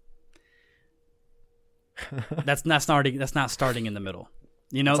 That's not starting in the middle.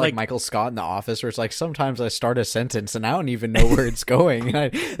 You know, it's like Michael Scott in The Office, where it's like, sometimes I start a sentence and I don't even know where it's going.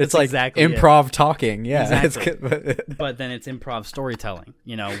 It's like exactly improv talking. Yeah. Exactly. But then it's improv storytelling,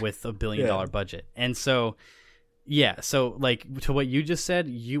 you know, with $1 billion budget. And so, yeah. So, like, to what you just said,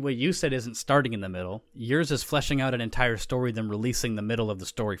 what you said isn't starting in the middle. Yours is fleshing out an entire story, then releasing the middle of the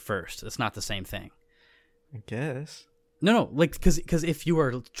story first. It's not the same thing. I guess. No, like, because if you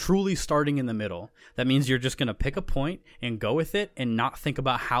are truly starting in the middle, that means you're just going to pick a point and go with it and not think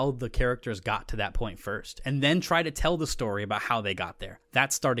about how the characters got to that point first, and then try to tell the story about how they got there.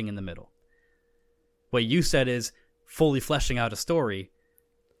 That's starting in the middle. What you said is fully fleshing out a story,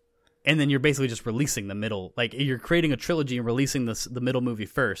 and then you're basically just releasing the middle. Like, you're creating a trilogy and releasing the middle movie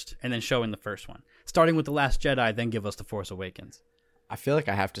first, and then showing the first one. Starting with The Last Jedi, then give us The Force Awakens. I feel like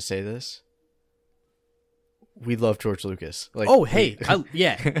I have to say this. We love George Lucas. Like, oh, hey,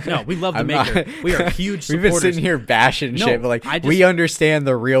 we love the maker. We are huge supporters. We've been sitting here bashing shit, but like, we understand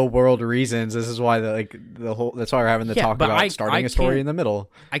the real world reasons. This is why that's why we're having to talk about starting a story in the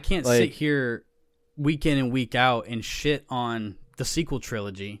middle. I can't sit here week in and week out and shit on the sequel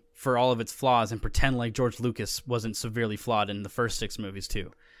trilogy for all of its flaws and pretend like George Lucas wasn't severely flawed in the first 6 movies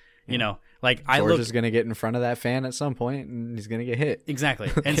too. You know, like, George is going to get in front of that fan at some point, and he's going to get hit.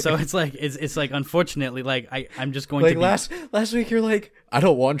 Exactly. And so it's like, unfortunately, like, I'm just going like to last week you're like, I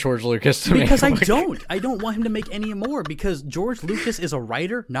don't want George Lucas to make, because I don't want him to make any more, because George Lucas is a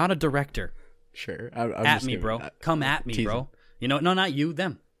writer, not a director. Sure. I'm at me, bro. Come at me, bro. You know, no, not you,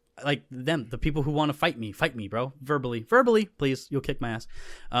 them. Like, them, the people who want to fight me, bro. Verbally, please. You'll kick my ass.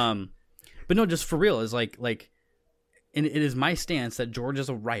 But no, just for real, is like. And it is my stance that George is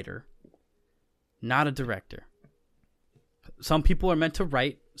a writer, not a director. Some people are meant to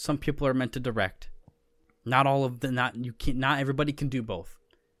write. Some people are meant to direct. Not all of them. Not everybody can do both.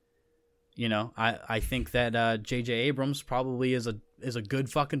 You know, I think that J.J. Abrams probably is a good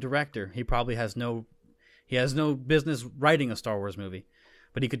fucking director. He probably has no business writing a Star Wars movie,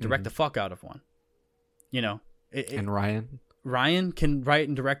 but he could direct the fuck out of one. You know, and Ryan can write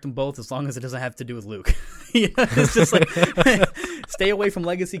and direct them both, as long as it doesn't have to do with Luke. You know, it's just like, stay away from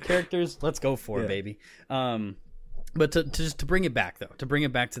legacy characters. Let's go for it, baby. But to bring it back, though, to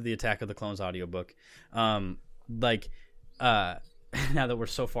the Attack of the Clones audiobook, now that we're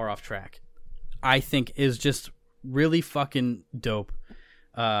so far off track, I think is just really fucking dope.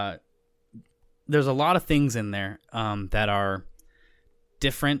 There's a lot of things in there that are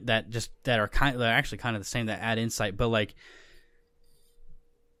different, that are actually kind of the same, that add insight, but like,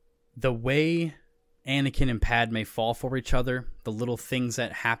 the way Anakin and Padme fall for each other, the little things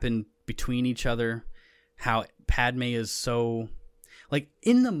that happen between each other, how Padme is so, like,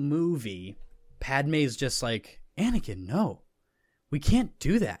 in the movie, Padme is just like, Anakin, no, we can't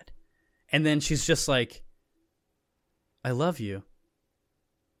do that. And then she's just like, I love you.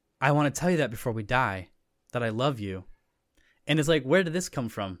 I want to tell you that before we die, that I love you. And it's like, where did this come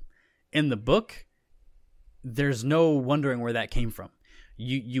from? In the book, there's no wondering where that came from.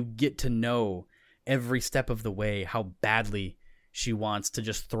 You get to know every step of the way how badly she wants to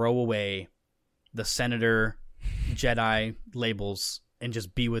just throw away the senator Jedi labels and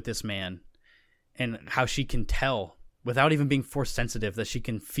just be with this man, and how she can tell without even being force sensitive that she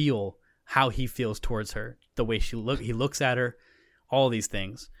can feel how he feels towards her, the way he looks at her, all these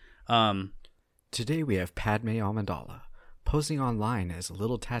things. Today we have Padme Amidala posing online as a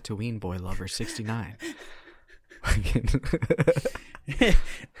little Tatooine boy lover 69.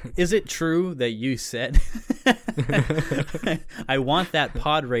 Is it true that you said I want that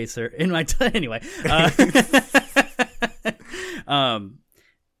pod racer in my anyway?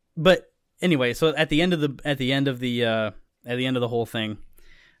 But anyway, so at the end of the whole thing,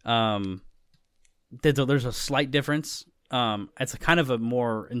 there's a slight difference. It's a kind of a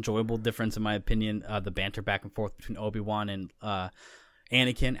more enjoyable difference, in my opinion. The banter back and forth between Obi-Wan and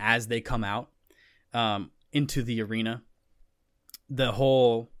Anakin as they come out into the arena. The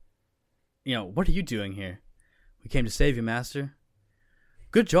whole, what are you doing here? We came to save you, Master.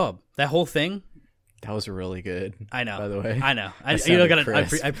 Good job. That whole thing, That was really good. I know. By the way, I know. I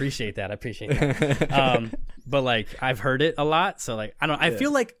appreciate that. I appreciate that. But like I've heard it a lot, so like I don't. I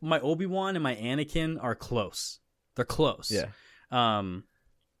feel like my Obi-Wan and my Anakin are close. They're close. Yeah.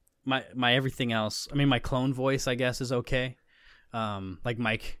 My everything else. I mean, my clone voice, I guess, is okay. Like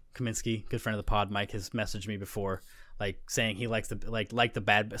Mike Kaminsky, good friend of the pod. Mike has messaged me before, like saying he likes the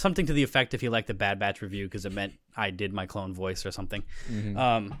bad something to the effect if he liked the Bad Batch review because it meant I did my clone voice or something.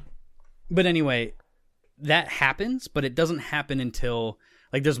 Mm-hmm. But anyway. That happens, but it doesn't happen until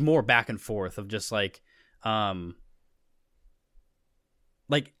like there's more back and forth of just like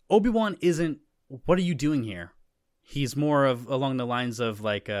Obi-Wan isn't what are you doing here? He's more of along the lines of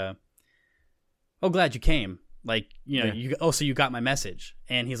like oh glad you came. Like, you know, so you got my message.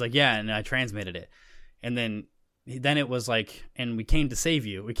 And he's like, yeah, and I transmitted it. And then it was like, and we came to save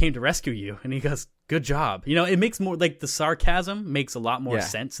you. We came to rescue you. And he goes, good job. You know, it makes more like the sarcasm makes a lot more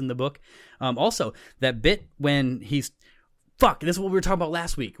sense in the book. Also, that bit when he's this is what we were talking about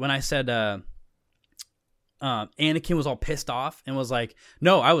last week when I said Anakin was all pissed off and was like,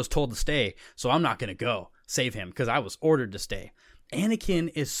 no, I was told to stay, so I'm not going to go save him because I was ordered to stay.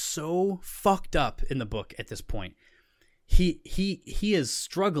 Anakin is so fucked up in the book at this point. He is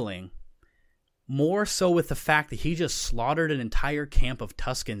struggling more so with the fact that he just slaughtered an entire camp of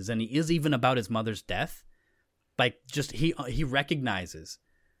Tuskens than he is even about his mother's death. Like, just he recognizes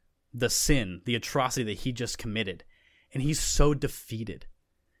the sin, the atrocity that he just committed, and he's so defeated.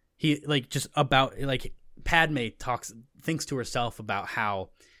 He like just about like Padme thinks to herself about how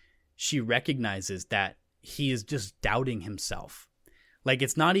she recognizes that he is just doubting himself. Like,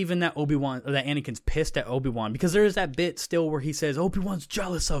 it's not even that that Anakin's pissed at Obi-Wan, because there is that bit still where he says, Obi-Wan's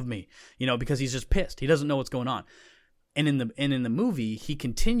jealous of me, you know, because he's just pissed. He doesn't know what's going on. And in the movie, he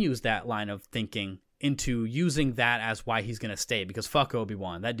continues that line of thinking into using that as why he's going to stay, because fuck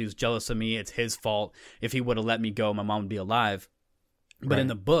Obi-Wan. That dude's jealous of me. It's his fault. If he would have let me go, my mom would be alive. But in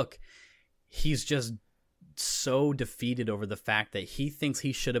the book, he's just so defeated over the fact that he thinks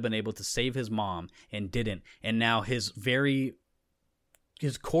he should have been able to save his mom and didn't. And now his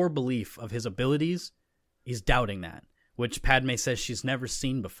core belief of his abilities, he's doubting that, which Padme says she's never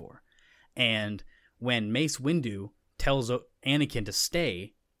seen before. And when Mace Windu tells Anakin to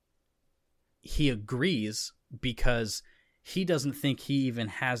stay, he agrees because he doesn't think he even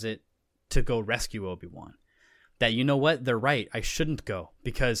has it to go rescue Obi-Wan. That, you know what, they're right, I shouldn't go,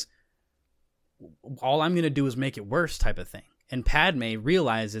 because all I'm going to do is make it worse, type of thing. And Padme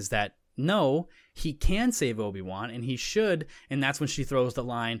realizes that no, he can save Obi-Wan, and he should, and that's when she throws the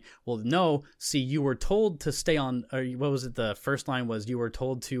line, well, no, see, you were told to stay on, or what was it, the first line was, you were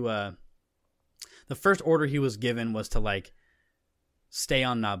told to, the first order he was given was to, like, stay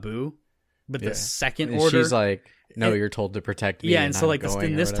on Naboo, but the second order... She's like, no, you're told to protect me. Yeah, and so, like,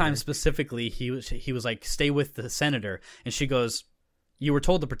 in this time specifically, he was like, stay with the senator, and she goes, you were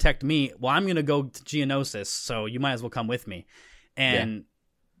told to protect me, well, I'm going to go to Geonosis, so you might as well come with me.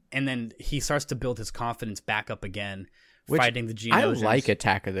 And then he starts to build his confidence back up again, fighting the Geonosians. I like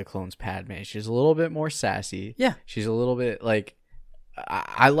Attack of the Clones Padme. She's a little bit more sassy. Yeah. She's a little bit, like...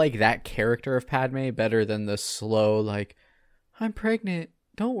 I like that character of Padme better than the slow, like, I'm pregnant.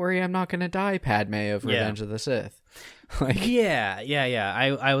 Don't worry, I'm not going to die, Padme of Revenge of the Sith. Like, yeah.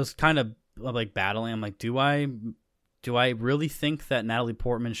 I was kind of, like, battling. I'm like, do I really think that Natalie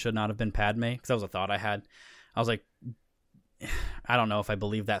Portman should not have been Padme? Because that was a thought I had. I was like, I don't know if I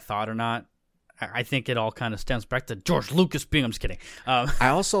believe that thought or not. I think it all kind of stems back to George Lucas being... I'm just kidding. I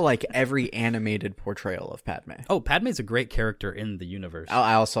also like every animated portrayal of Padme. Oh, Padme's a great character in the universe.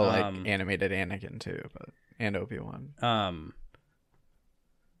 I also like animated Anakin too, and Obi-Wan.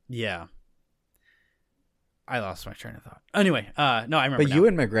 Yeah. I lost my train of thought. Anyway, no, I remember. But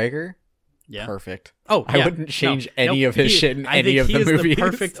Ewan McGregor, yeah, perfect. Oh, yeah. I wouldn't change any of his shit in any of the movies. He is the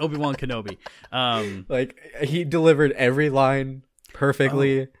perfect Obi-Wan Kenobi. Like, he delivered every line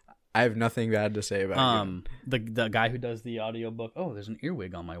perfectly. I have nothing bad to say about him. The guy who does the audiobook. Oh, there's an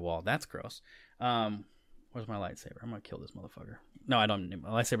earwig on my wall. That's gross. Where's my lightsaber? I'm gonna kill this motherfucker. No, I don't. My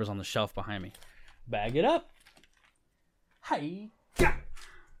lightsaber's on the shelf behind me. Bag it up. Hi. Yeah.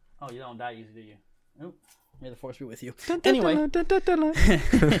 Oh, you don't die easy, do you? Nope. May the force be with you. Anyway, it did, didn't it?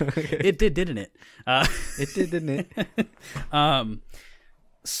 It did, didn't it?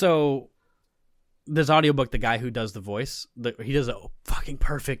 So this audiobook, the guy who does the voice, he does a fucking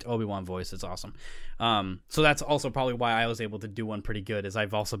perfect Obi-Wan voice. It's awesome. So that's also probably why I was able to do one pretty good, is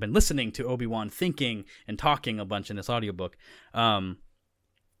I've also been listening to Obi-Wan thinking and talking a bunch in this audiobook. But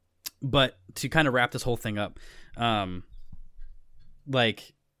to kind of wrap this whole thing up,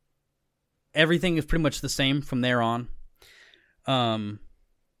 like, everything is pretty much the same from there on.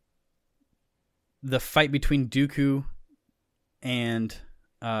 the fight between Dooku and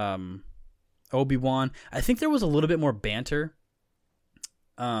Obi-Wan, I think there was a little bit more banter.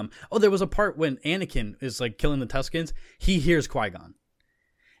 There was a part when Anakin is like killing the Tuskens. He hears Qui-Gon,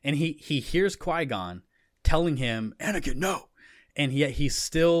 and he hears Qui-Gon telling him, "Anakin, no," and yet he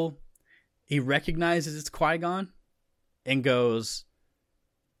recognizes it's Qui-Gon and goes,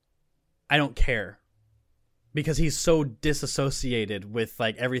 "I don't care." Because he's so disassociated with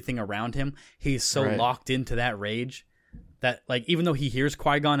like everything around him, he's so locked into that rage that like even though he hears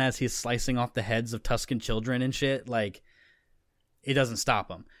Qui-Gon as he's slicing off the heads of Tusken children and shit, like it doesn't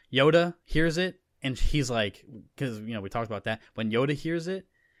stop him. Yoda hears it and he's like, because we talked about that. When Yoda hears it,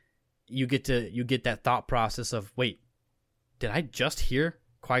 you get that thought process of, wait, did I just hear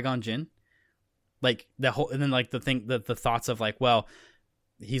Qui-Gon Jinn? Like that whole, and then like the thoughts of like, well,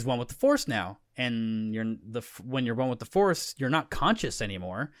 he's one with the Force now. And when you're one with the Force, you're not conscious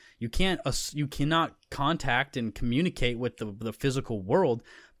anymore. You cannot contact and communicate with the physical world.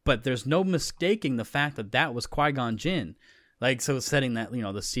 But there's no mistaking the fact that was Qui-Gon Jinn. Like, so setting that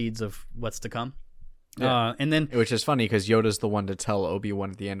the seeds of what's to come. Yeah. And then, which is funny because Yoda's the one to tell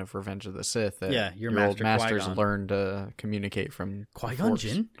Obi-Wan at the end of Revenge of the Sith that your old masters Qui-Gon. learned to communicate from Qui-Gon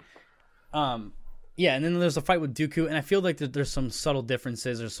Jinn. Yeah, and then there's a fight with Dooku, and I feel like there's some subtle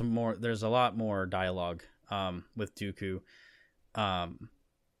differences. There's a lot more dialogue with Dooku,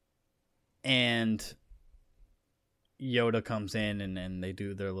 and Yoda comes in, and they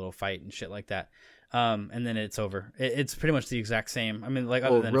do their little fight and shit like that, and then it's over. It's pretty much the exact same. I mean, like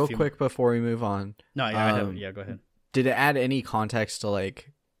other than real quick before we move on. No, yeah, go ahead. Did it add any context to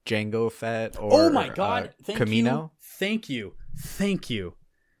like Jango Fett or oh my god, Kamino? Thank you,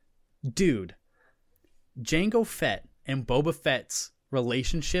 dude. Jango Fett and Boba Fett's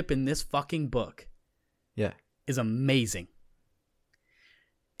relationship in this fucking book is amazing.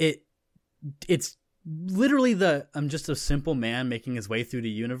 It's literally I'm just a simple man making his way through the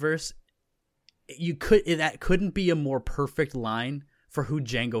universe. That couldn't be a more perfect line for who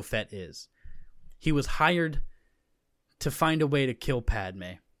Jango Fett is. He was hired to find a way to kill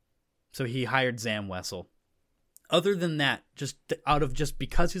Padme. So he hired Zam Wesell. Other than that, just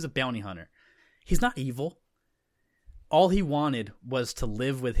because he's a bounty hunter, he's not evil. All he wanted was to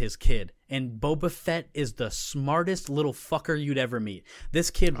live with his kid. And Boba Fett is the smartest little fucker you'd ever meet. This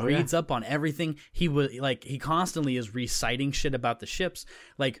kid reads up on everything. He constantly is reciting shit about the ships.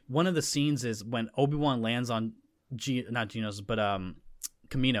 Like one of the scenes is when Obi-Wan lands on Kamino.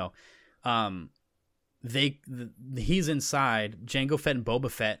 He's inside. Jango Fett and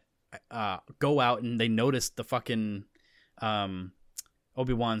Boba Fett go out and they notice the fucking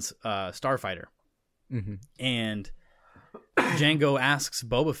Obi-Wan's starfighter. Mm-hmm. And Jango asks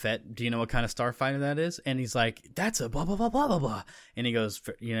Boba Fett, "Do you know what kind of starfighter that is?" And he's like, "That's a blah blah blah blah blah blah." And he goes,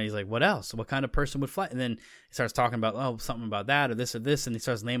 he's like, "What else? What kind of person would fly?" And then he starts talking about something about that or this, and he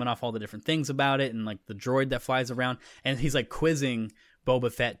starts naming off all the different things about it and like the droid that flies around. And he's like quizzing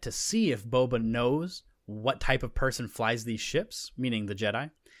Boba Fett to see if Boba knows what type of person flies these ships, meaning the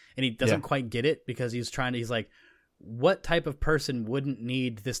Jedi. And he doesn't quite get it because he's like, what type of person wouldn't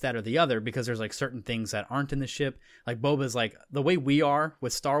need this, that, or the other? Because there's like certain things that aren't in the ship. Like Boba's like the way we are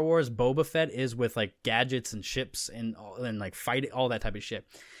with Star Wars. Boba Fett is with like gadgets and ships and like fight, all that type of shit.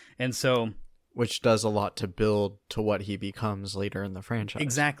 And so, which does a lot to build to what he becomes later in the franchise.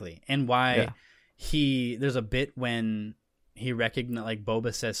 Exactly, and why there's a bit when he recognizes, like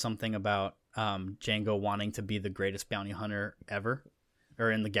Boba says something about Jango wanting to be the greatest bounty hunter ever, or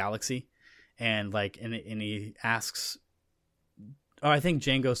in the galaxy. And like, and he asks, I think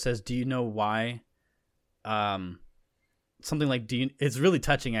Jango says, "Do you know why?" Something like, it's really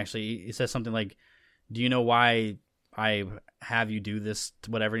touching actually. He says something like, "Do you know why I have you do this?"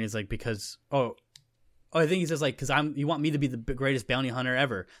 Whatever. And he's like, "Because I think he says like, "Because you want me to be the greatest bounty hunter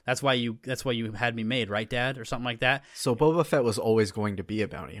ever. That's why you had me made, right, Dad?" Or something like that. So Boba Fett was always going to be a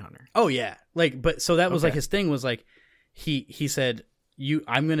bounty hunter. Oh yeah, like, but so that was like his thing was like, he said,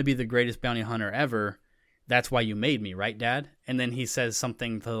 I'm going to be the greatest bounty hunter ever. That's why you made me, right, Dad? And then he says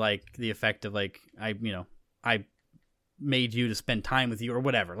something to like the effect of like, I made you to spend time with you or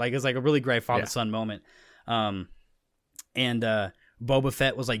whatever. Like it's like a really great father-son moment. And Boba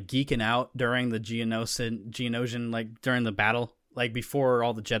Fett was like geeking out during the Geonosian, like during the battle, like before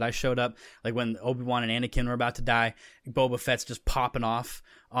all the Jedi showed up, like when Obi-Wan and Anakin were about to die, Boba Fett's just popping off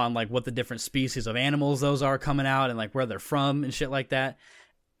on like what the different species of animals those are coming out and like where they're from and shit like that.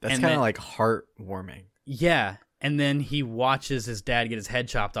 That's kind of like heartwarming. Yeah. And then he watches his dad get his head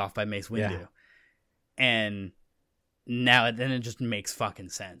chopped off by Mace Windu. Yeah. And then it just makes fucking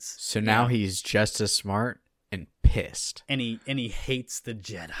sense. So now he's just as smart and pissed. And he hates the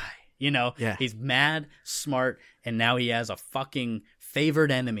Jedi. You know, Yeah. he's mad, smart, and now he has a fucking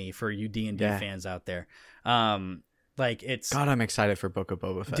favored enemy for you D&D fans out there. Like it's God, I'm excited for Book of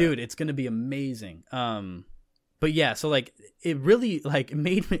Boba Fett. dude, it's gonna be amazing. But yeah, so like it really like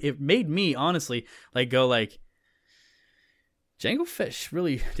it made me honestly like go like Jango Fett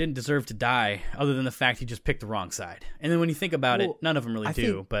really didn't deserve to die, other than the fact he just picked the wrong side. And then when you think about it, none of them really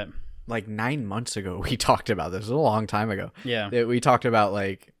do. But like 9 months ago, we talked about this. It was a long time ago. Yeah, that we talked about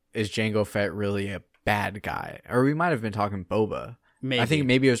like, is Jango Fett really a bad guy? Or we might have been talking Boba. maybe. I think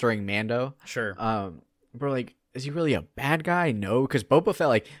maybe it was during Mando. Sure. We're like, is he really a bad guy? No, because Boba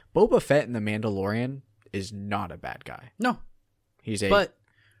Fett in The Mandalorian is not a bad guy. No, he's a but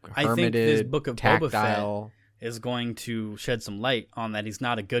I think this Book of Boba tactile Fett is going to shed some light on that he's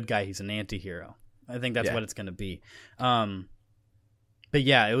not a good guy, he's an anti-hero. I think that's what it's going to be. But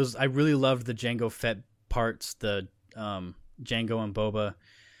yeah, I really loved the Jango Fett parts, the Jango and Boba.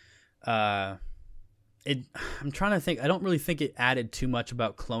 I'm trying to think. I don't really think it added too much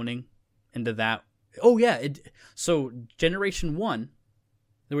about cloning into that. Oh yeah, so Generation 1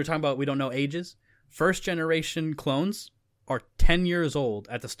 that we're talking about, we don't know ages. First generation clones are 10 years old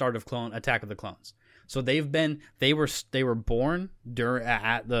at the start of Attack of the Clones. So they were born during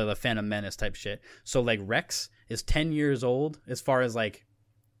at the Phantom Menace type shit. So like Rex is 10 years old as far as like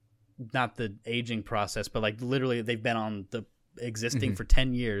not the aging process, but like literally they've been on the existing for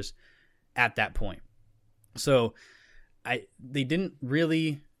 10 years at that point. So they didn't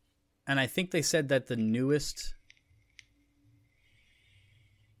really, and I think they said that the newest.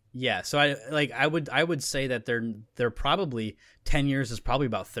 Yeah, so I would say that they're probably 10 years is probably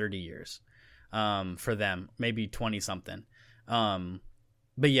about 30 years for them, maybe 20 something.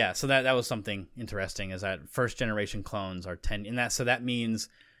 But yeah, so that was something interesting, is that first generation clones are 10, and that means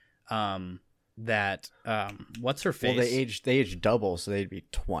that what's her face? Well, they age double, so they'd be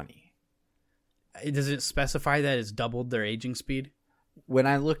 20. Does it specify that it's doubled their aging speed? When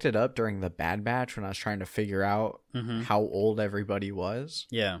I looked it up during the Bad Batch, when I was trying to figure out how old everybody was,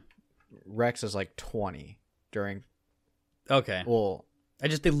 Rex is like 20 during. Okay. Well,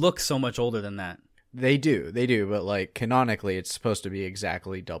 they look so much older than that. They do, but like canonically, it's supposed to be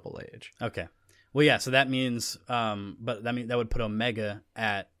exactly double age. Okay. Well, yeah. So that means, but that would put Omega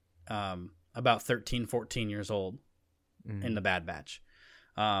at about 13, 14 years old in the Bad Batch.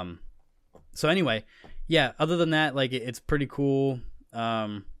 So anyway, yeah. Other than that, like it's pretty cool.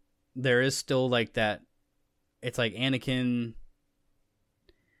 There is still like that. It's like Anakin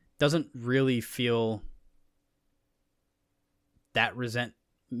doesn't really feel that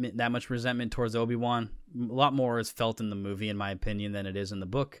much resentment towards Obi-Wan. A lot more is felt in the movie, in my opinion, than it is in the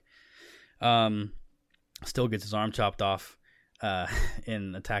book. Still gets his arm chopped off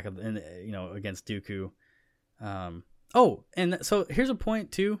in against Dooku. And so here's a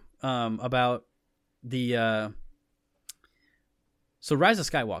point too about the so Rise of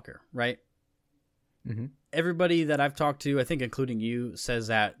Skywalker, right? Mm-hmm. Everybody that I've talked to, I think including you, says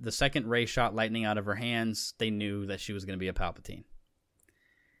that the second Rey shot lightning out of her hands, they knew that she was going to be a Palpatine.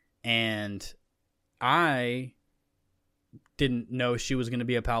 And I didn't know she was going to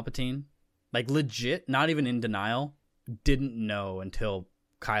be a Palpatine. Like legit, not even in denial, didn't know until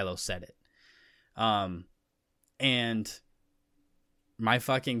Kylo said it. And my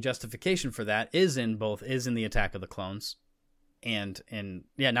fucking justification for that is in the Attack of the Clones. And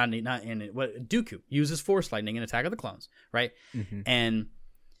not in what Dooku uses Force lightning in Attack of the Clones, right? Mm-hmm. And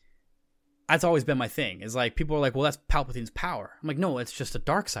that's always been my thing. Is like people are like, well, that's Palpatine's power. I'm like, no, it's just a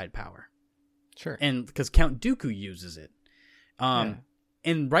dark side power. Sure. And because Count Dooku uses it,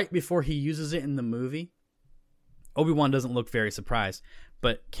 and right before he uses it in the movie, Obi-Wan doesn't look very surprised,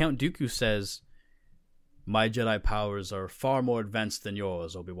 but Count Dooku says, "My Jedi powers are far more advanced than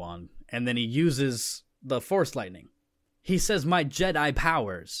yours, Obi-Wan," and then he uses the Force lightning. He says, "My Jedi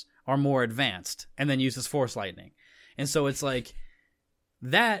powers are more advanced," and then uses Force lightning. And so it's like,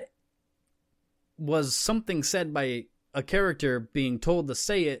 that was something said by a character being told to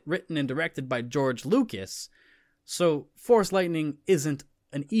say it, written and directed by George Lucas. So Force lightning isn't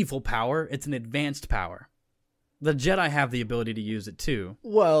an evil power, it's an advanced power. The Jedi have the ability to use it too.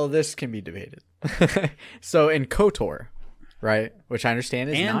 Well, this can be debated. So in KOTOR, right, which I understand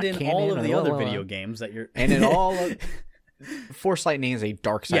is not canon, and in all of the other video games that you're... And in all of... Force lightning is a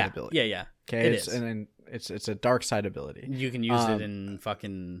dark side ability. Yeah. Okay, it is. And it's a dark side ability. You can use it in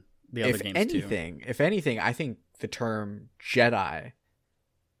fucking the other games too. If anything, I think the term Jedi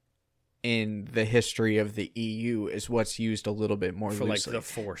in the history of the EU is what's used a little bit more for loosely. like the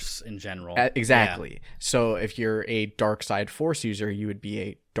Force in general. Exactly. Yeah. So if you're a dark side Force user, you would be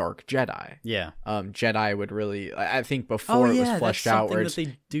a dark Jedi. Yeah. Jedi would really, I think before it was fleshed out, where that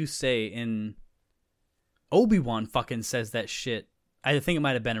they do say in Obi-Wan fucking says that shit. I think it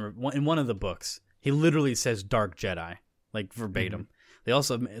might have been in one of the books. He literally says dark Jedi, like verbatim. Mm-hmm. They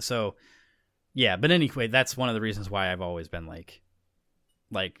also, so yeah, but anyway, that's one of the reasons why I've always been like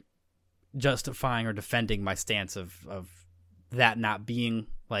justifying or defending my stance of that not being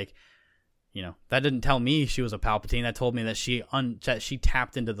like, you know, that didn't tell me she was a Palpatine. That told me that she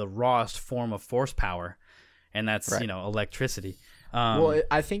tapped into the rawest form of Force power, and that's right. You know, electricity. Well,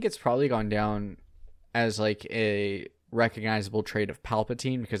 I think it's probably gone down as like a recognizable trait of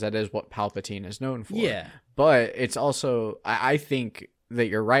Palpatine, because that is what Palpatine is known for. Yeah, but it's also, I think that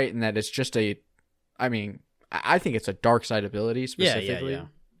you're right in that it's just I think it's a dark side ability specifically.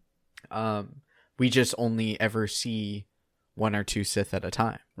 Yeah. We just only ever see one or two Sith at a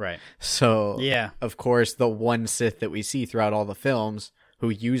time. Right. So, yeah, of course, the one Sith that we see throughout all the films who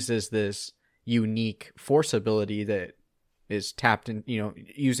uses this unique Force ability that is tapped in, you know,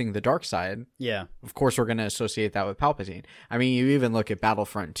 using the dark side. Yeah. Of course, we're going to associate that with Palpatine. I mean, you even look at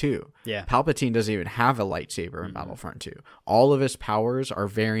Battlefront 2. Yeah. Palpatine doesn't even have a lightsaber in Battlefront 2. All of his powers are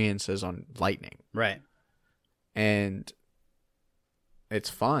variances on lightning. Right. And it's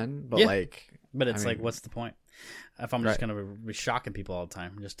fun, but but it's like, what's the point? If I'm just going to be shocking people all the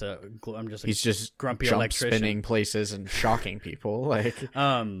time, he's just grumpy electrician, spinning places and shocking people. Like,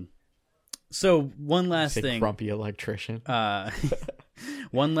 so one last thing, grumpy electrician.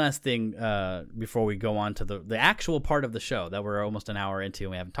 One last thing before we go on to the actual part of the show that we're almost an hour into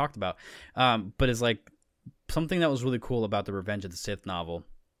and we haven't talked about, but it's like something that was really cool about the Revenge of the Sith novel.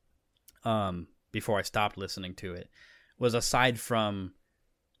 Before I stopped listening to it, was aside from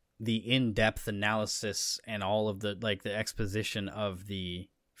the in-depth analysis and all of the the exposition of the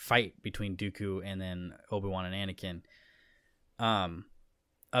fight between Dooku and then Obi-Wan and Anakin,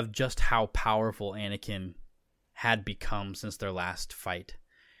 of just how powerful Anakin had become since their last fight.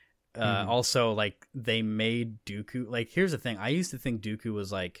 Also, like, they made Dooku, like, here's the thing. I used to think Dooku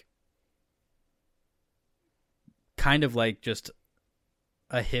was like kind of like just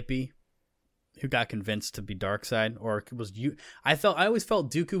a hippie who got convinced to be dark side, or I always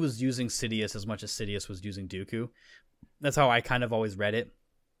felt Dooku was using Sidious as much as Sidious was using Dooku. That's how I kind of always read it.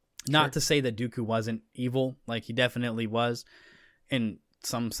 Sure. Not to say that Dooku wasn't evil, like he definitely was in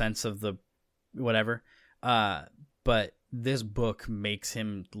some sense of the whatever. But this book makes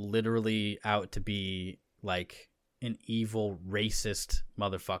him literally out to be like an evil, racist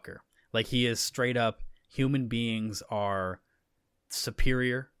motherfucker. Like, he is straight up, human beings are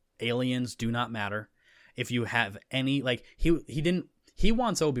superior. Aliens do not matter. If you have any, like, he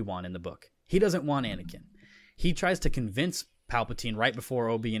wants Obi-Wan in the book. He doesn't want Anakin. He tries to convince Palpatine right before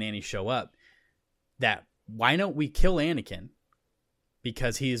Obi and Annie show up that, why don't we kill Anakin?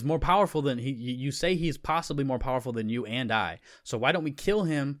 Because he is more powerful than you say he's possibly more powerful than you and I. So why don't we kill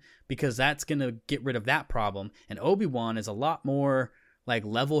him? Because that's going to get rid of that problem. And Obi-Wan is a lot more like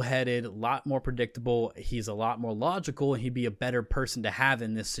level-headed, a lot more predictable. He's a lot more logical, and he'd be a better person to have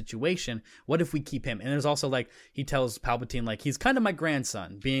in this situation. What if we keep him? And there's also, like, he tells Palpatine, like, he's kind of my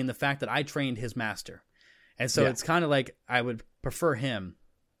grandson, being the fact that I trained his master. And so it's kind of like, I would prefer him.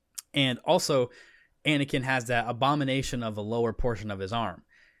 And also, Anakin has that abomination of a lower portion of his arm.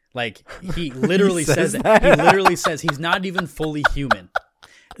 Like, he literally says that. He literally says he's not even fully human.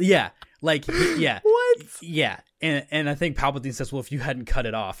 Yeah. Like, What? Yeah. And I think Palpatine says, well, if you hadn't cut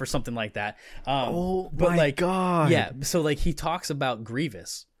it off or something like that. But my God. Yeah. So, like, he talks about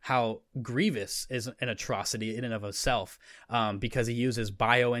Grievous, how Grievous is an atrocity in and of itself, because he uses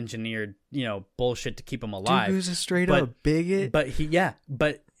bioengineered, bullshit to keep him alive. Dude, who's a straight up bigot. But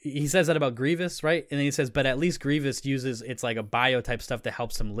he says that about Grievous, right? And then he says, but at least Grievous uses, it's like a bio type stuff that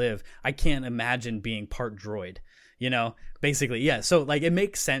helps him live. I can't imagine being part droid. Basically, yeah. So, like, it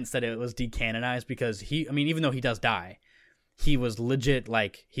makes sense that it was decanonized because even though he does die, he was legit,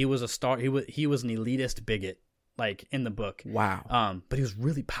 like, he was he was an elitist bigot, like, in the book. Wow. But he was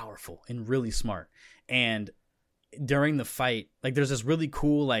really powerful and really smart. And during the fight, like, there's this really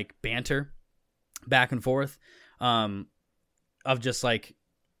cool, like, banter back and forth, of just, like,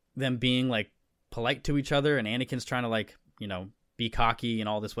 them being, like, polite to each other, and Anakin's trying to, like, be cocky and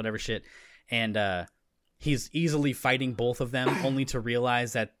all this whatever shit. And, he's easily fighting both of them, only to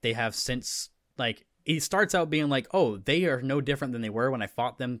realize that they have since, like, he starts out being like, oh, they are no different than they were when I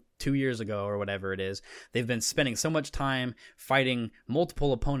fought them 2 years ago or whatever it is. They've been spending so much time fighting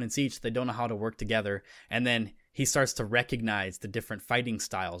multiple opponents each, they don't know how to work together. And then he starts to recognize the different fighting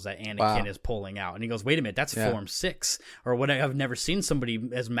styles that Anakin is pulling out. And he goes, wait a minute, that's Form 6 or what. I've never seen somebody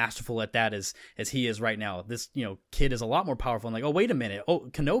as masterful at that as he is right now. This, kid is a lot more powerful. And like, oh, wait a minute. Oh,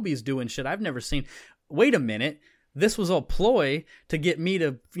 Kenobi's doing shit I've never seen. Wait a minute. This was a ploy to get me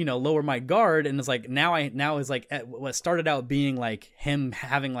to, lower my guard. And it's like, now is like what started out being like him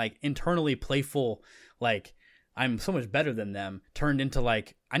having like internally playful, like I'm so much better than them, turned into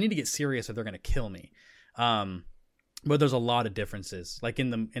like, I need to get serious or they're going to kill me. But there's a lot of differences. Like in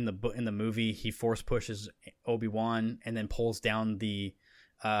the movie, he force pushes Obi-Wan and then pulls down the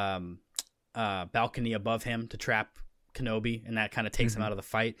balcony above him to trap Kenobi, and that kind of takes him out of the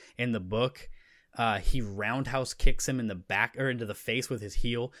fight. In the book, he roundhouse kicks him in the back or into the face with his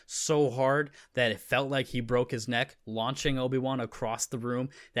heel so hard that it felt like he broke his neck, launching Obi-Wan across the room.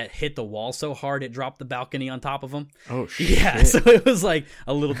 That hit the wall so hard it dropped the balcony on top of him. Oh shit! Yeah, so it was like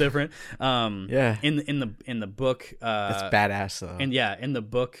a little different. Yeah. In the book, that's badass though. And yeah, in the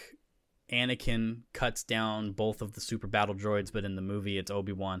book, Anakin cuts down both of the super battle droids, but in the movie, it's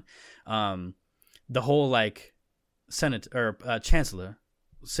Obi-Wan. The whole like Senate or Chancellor.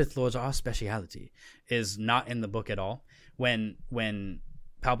 Sith Lords are our speciality is not in the book at all. When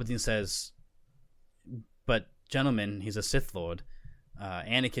Palpatine says, but gentlemen, he's a Sith Lord,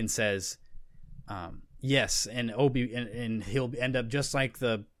 Anakin says, yes, and and he'll end up just like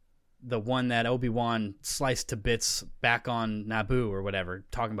the one that Obi-Wan sliced to bits back on Naboo or whatever,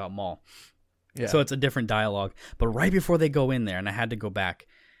 talking about Maul. Yeah. So it's a different dialogue. But right before they go in there, and I had to go back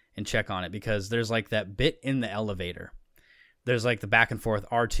and check on it because there's like that bit in the elevator. There's like the back and forth.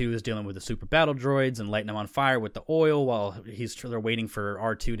 R2 is dealing with the super battle droids and lighting them on fire with the oil while they're waiting for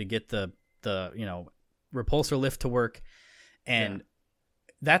R2 to get the repulsor lift to work. And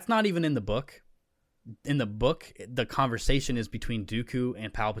that's not even in the book. In the book, the conversation is between Dooku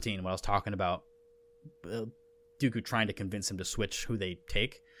and Palpatine. What I was talking about, Dooku trying to convince him to switch who they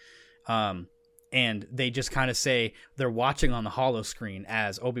take. And they just kind of say they're watching on the holo screen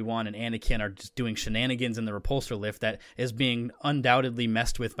as Obi-Wan and Anakin are just doing shenanigans in the repulsor lift that is being undoubtedly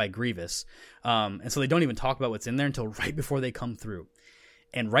messed with by Grievous. And so they don't even talk about what's in there until right before they come through.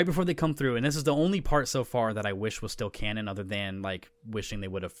 And right before they come through, and this is the only part so far that I wish was still canon other than like wishing they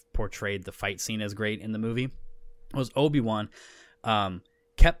would have portrayed the fight scene as great in the movie, was Obi-Wan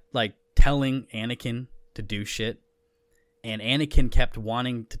kept like telling Anakin to do shit. And Anakin kept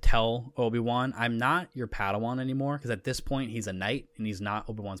wanting to tell Obi-Wan, I'm not your Padawan anymore, because at this point he's a knight and he's not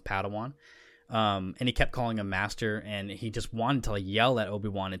Obi-Wan's Padawan. And he kept calling him master, and he just wanted to like, yell at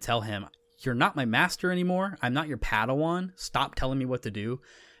Obi-Wan and tell him, you're not my master anymore. I'm not your Padawan. Stop telling me what to do.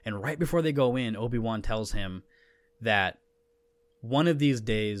 And right before they go in, Obi-Wan tells him that one of these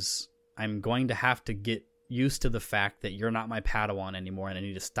days I'm going to have to get used to the fact that you're not my Padawan anymore, and I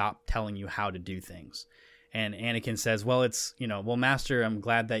need to stop telling you how to do things. And Anakin says, well, it's, well, Master, I'm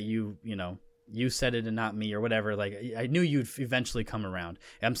glad that you said it and not me or whatever. Like, I knew you'd eventually come around.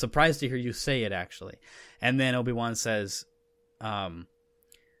 I'm surprised to hear you say it, actually. And then Obi-Wan says, he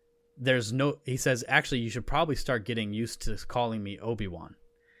says, actually, you should probably start getting used to calling me Obi-Wan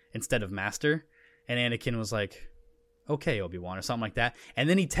instead of Master. And Anakin was like, okay, Obi-Wan, or something like that. And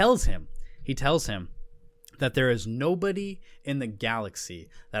then he tells him that there is nobody in the galaxy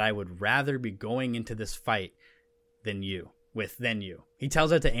that I would rather be going into this fight than you. He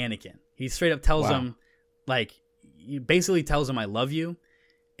tells that to Anakin. He straight up tells him, like, he basically tells him, I love you,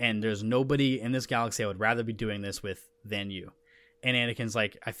 and there's nobody in this galaxy I would rather be doing this with than you. And Anakin's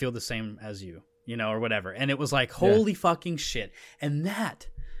like, I feel the same as you, or whatever. And it was like, holy fucking shit. And that,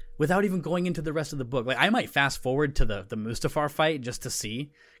 without even going into the rest of the book, like, I might fast forward to the Mustafar fight just to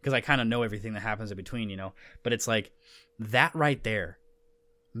see, because I kind of know everything that happens in between, but it's like that right there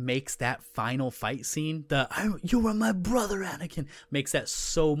makes that final fight scene, you are my brother, Anakin, makes that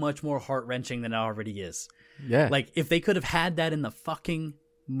so much more heart-wrenching than it already is. Yeah. Like, if they could have had that in the fucking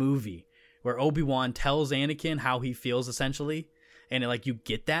movie where Obi-Wan tells Anakin how he feels, essentially, and like you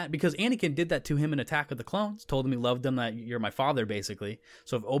get that, because Anakin did that to him in Attack of the Clones, told him he loved him, that you're my father, basically.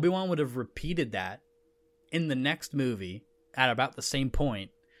 So if Obi-Wan would have repeated that in the next movie at about the same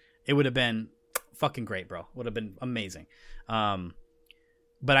point, it would have been fucking great, bro. Would have been amazing.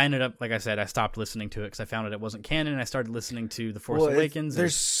 But I ended up, like I said, I stopped listening to it because I found it wasn't canon. I started listening to The Force Awakens.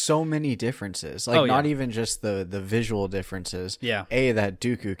 There's so many differences. Like, not even just the visual differences. Yeah. That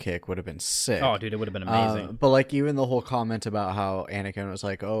Dooku kick would have been sick. Oh, dude, it would have been amazing. But, like, even the whole comment about how Anakin was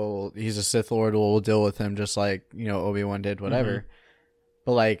like, oh, he's a Sith Lord, we'll deal with him just like, Obi-Wan did, whatever. Mm-hmm.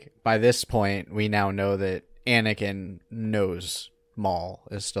 But, like, by this point, we now know that Anakin knows Maul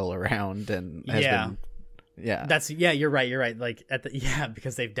is still around and has been... Yeah. You're right. Like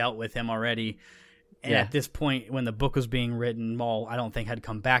because they've dealt with him already And at this point, when the book was being written, Maul, I don't think had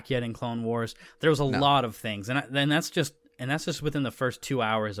come back yet in Clone Wars. There was a lot of things, and that's just within the first 2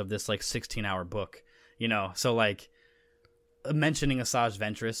 hours of this like 16-hour book, you know. So like mentioning Asajj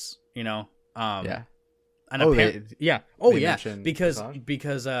Ventress, you know, yeah,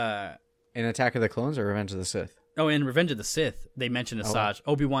 because in Attack of the Clones or Revenge of the Sith. Oh, in Revenge of the Sith, they mentioned Asajj.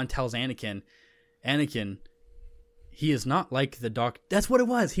 Obi-Wan tells Anakin, he is not like the dark. That's what it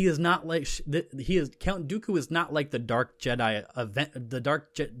was. He is not like Count Dooku is not like the dark Jedi the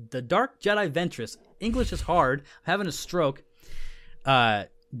dark Jedi Ventress. English is hard. I'm having a stroke.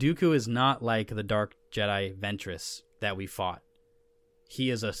 Dooku is not like the dark Jedi Ventress that we fought. He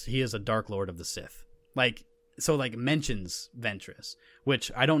is a Dark Lord of the Sith. Mentions Ventress,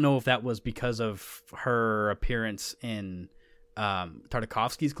 which I don't know if that was because of her appearance in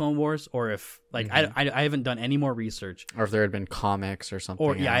Tartakovsky's Clone Wars, or if I haven't done any more research, or if there had been comics or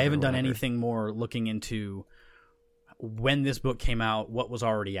something. I haven't done anything more looking into when this book came out, what was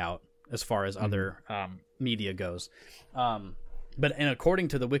already out as far as other media goes. But according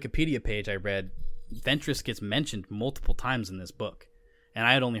to the Wikipedia page I read, Ventress gets mentioned multiple times in this book, and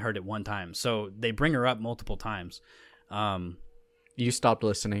I had only heard it one time. So they bring her up multiple times. You stopped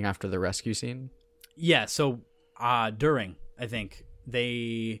listening after the rescue scene? Yeah. So during, I think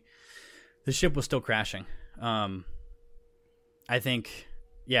the ship was still crashing. I think,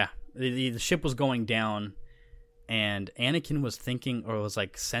 yeah, the ship was going down, and Anakin was thinking, or was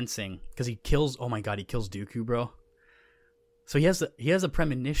like sensing, because he kills Dooku, bro. So he has a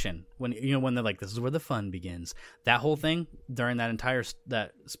premonition when they're like, this is where the fun begins. That whole thing during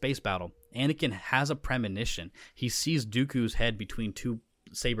that space battle, Anakin has a premonition. He sees Dooku's head between two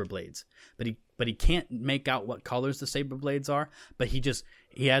saber blades, but he can't make out what colors the saber blades are. But he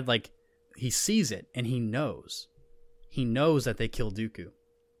sees it, and he knows that they killed Dooku,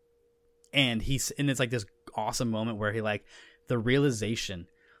 and it's like this awesome moment where the realization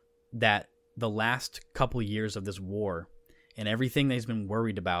that the last couple years of this war and everything that he's been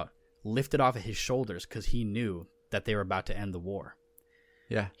worried about lifted off of his shoulders, because he knew that they were about to end the war.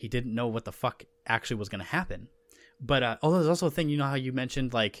 Yeah. He didn't know what the fuck actually was going to happen. But there's also a thing, you know how you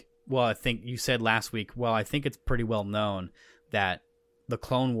mentioned, I think you said last week, I think it's pretty well known that the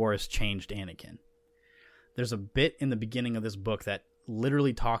Clone Wars changed Anakin. There's a bit in the beginning of this book that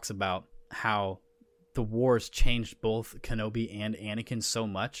literally talks about how the wars changed both Kenobi and Anakin so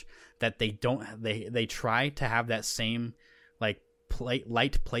much that they try to have that same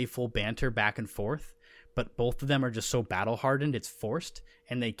light playful banter back and forth, but both of them are just so battle hardened it's forced,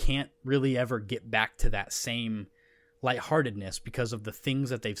 and they can't really ever get back to that same lightheartedness because of the things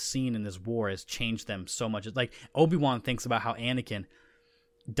that they've seen in this war has changed them so much. It's like Obi-Wan thinks about how Anakin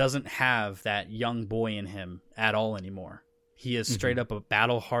doesn't have that young boy in him at all anymore. He is straight up a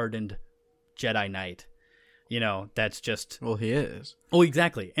battle hardened Jedi Knight. That's just... Well, he is. Oh,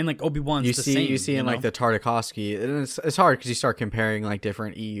 exactly. And Obi-Wan's the same. You see in the Tartakovsky, and it's hard because you start comparing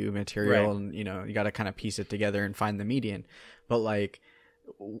different EU material, right? And you got to kind of piece it together and find the median. But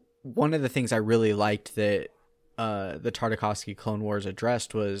one of the things I really liked that the Tartakovsky Clone Wars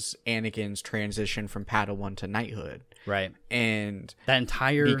addressed was Anakin's transition from Padawan to knighthood. Right. And that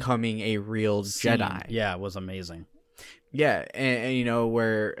entire... becoming a real scene, Jedi. Yeah, it was amazing. Yeah, and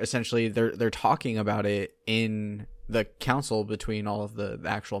where essentially they're talking about it in the council between all of the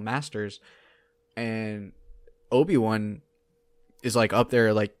actual masters, and Obi-Wan is up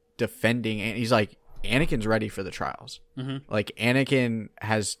there defending, and he's like, Anakin's ready for the trials. Mm-hmm. Anakin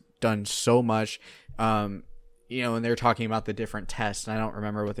has done so much, and they're talking about the different tests, and I don't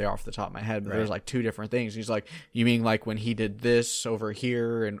remember what they are off the top of my head, but there's two different things. He's like, you mean when he did this over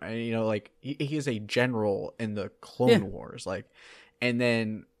here, and he is a general in the Clone Wars, and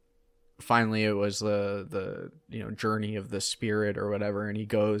then finally it was the journey of the spirit or whatever, and he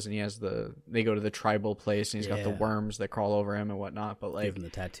goes and they go to the tribal place, and he's got the worms that crawl over him and whatnot, but give him the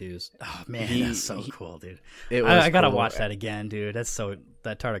tattoos. Oh man, that's so cool, dude. I gotta cool. watch that again, dude.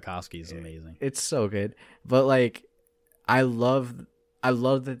 That Tartakovsky is amazing. It's so good. But I love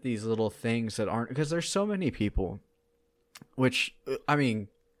that these little things that aren't, because there's so many people, which I mean,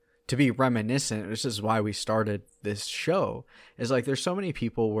 to be reminiscent, this is why we started this show, is there's so many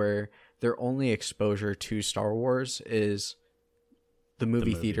people where their only exposure to Star Wars is the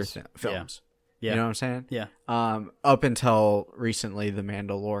movie theater films. Yeah. You know what I'm saying? Yeah. Up until recently, The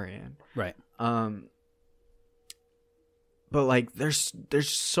Mandalorian. Right. But there's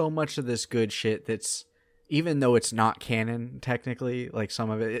so much of this good shit that's, even though it's not canon technically, some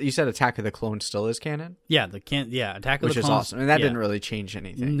of it. You said Attack of the Clones still is canon. Yeah, Attack of the Clones, which is awesome, and that didn't really change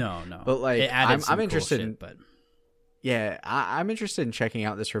anything. No. But it added I'm interested cool shit, but Yeah, I'm interested in checking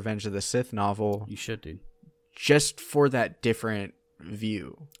out this Revenge of the Sith novel. You should, dude. Just for that different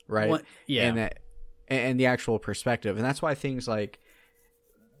view, right? What? Yeah. And the actual perspective. And that's why things like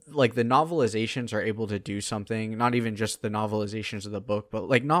the novelizations are able to do something, not even just the novelizations of the book, but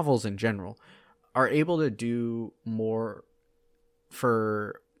like novels in general are able to do more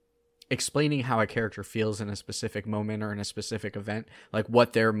for explaining how a character feels in a specific moment or in a specific event, like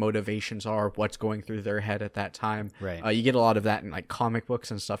what their motivations are, what's going through their head at that time. Right. You get a lot of that in like comic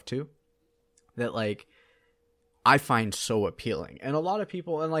books and stuff too, that like I find so appealing. And a lot of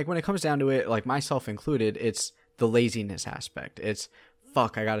people, and like when it comes down to it, like myself included, it's the laziness aspect. It's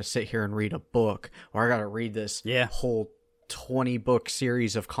fuck, I gotta sit here and read a book, or I gotta read this whole 20 book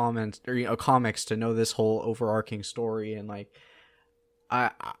series of comics to know this whole overarching story. And like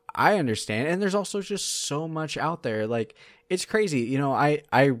I understand, and there's also just so much out there. Like it's crazy,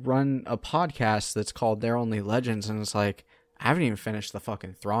 I run a podcast that's called They're Only Legends, and it's like I haven't even finished the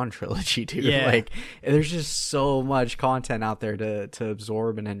fucking Thrawn trilogy, dude. Yeah. Like there's just so much content out there to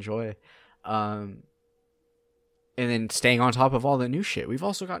absorb and enjoy. And then staying on top of all the new shit. We've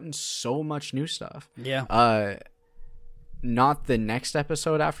also gotten so much new stuff. Yeah. Not the next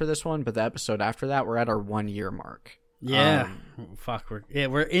episode after this one, but the episode after that, we're at our 1 year mark. Yeah. Fuck. We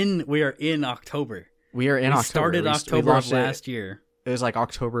are in October. We are in October. Started October of last year. It was like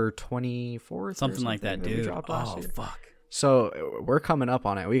October 24th, something like that, dude. Oh fuck. So we're coming up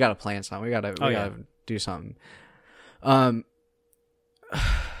on it. We got to plan something. We got to do something.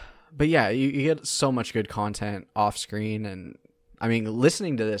 But yeah, you get so much good content off screen, and I mean,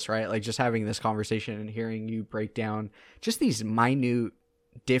 listening to this, right? Like just having this conversation and hearing you break down just these minute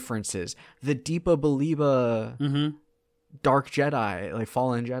differences. The Deepa Baliba Dark Jedi, like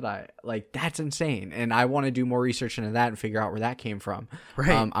Fallen Jedi, like that's insane. And I want to do more research into that and figure out where that came from.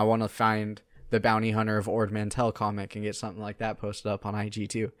 Right. I want to find the Bounty Hunter of Ord Mantell comic and get something like that posted up on IG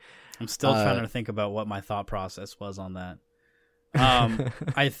too. I'm still trying to think about what my thought process was on that.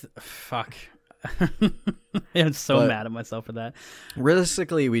 Fuck. I'm so mad at myself for that.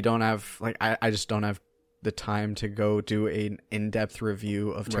 Realistically, we don't have I just don't have the time to go do an in-depth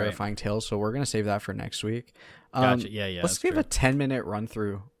review of Terrifying Tales, so we're gonna save that for next week. Gotcha. Yeah. Let's give a 10-minute run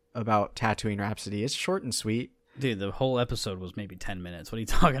through about Tatooine Rhapsody. It's short and sweet. Dude, the whole episode was maybe 10 minutes. What are you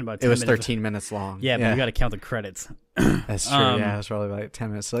talking about? It was 13 minutes long. Yeah, but we got to count the credits. That's true. Yeah, it was probably like 10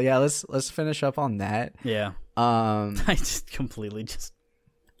 minutes. So yeah, let's finish up on that. Yeah. I just completely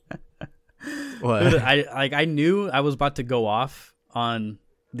what? I knew I was about to go off on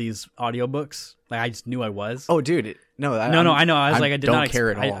these audiobooks. Like I just knew I was. Oh, dude. No, I know. I was like, I did not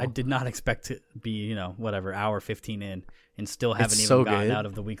care at all. I did not expect to be, hour 15 in and still haven't even gotten out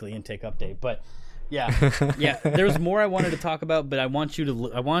of the weekly intake update. But yeah. There's more I wanted to talk about, but I want you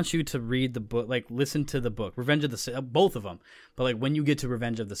to read the book, like listen to the book, Revenge of the Sith, both of them. But like when you get to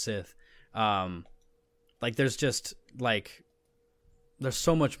Revenge of the Sith, like there's just like there's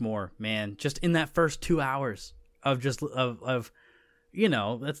so much more, man. Just in that first 2 hours of just of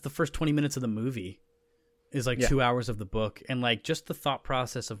that's the first 20 minutes of the movie is like 2 hours of the book, and like just the thought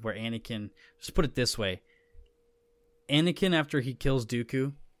process of where Anakin. Just put it this way, Anakin after he kills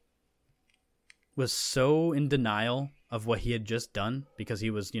Dooku was so in denial of what he had just done because he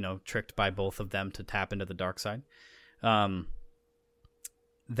was, tricked by both of them to tap into the dark side. That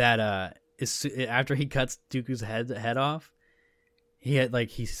after he cuts Dooku's head off, he had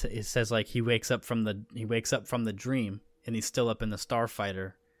it says like he wakes up from the dream and he's still up in the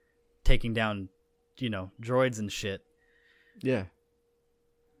starfighter, taking down, droids and shit. Yeah.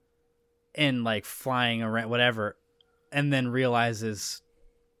 And like flying around, whatever, and then realizes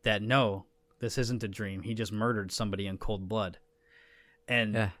that no. This isn't a dream. He just murdered somebody in cold blood,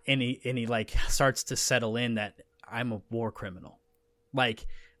 and he like starts to settle in that I'm a war criminal, like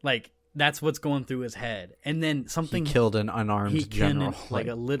that's what's going through his head. And then something he killed an unarmed general,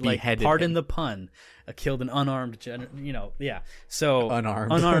 pardon the pun, killed an unarmed so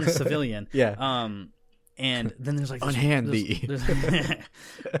unarmed civilian, and then there's like unhandy.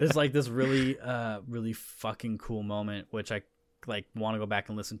 There's like this really really fucking cool moment which I like want to go back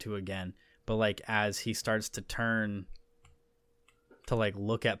and listen to again. But like as he starts to turn to like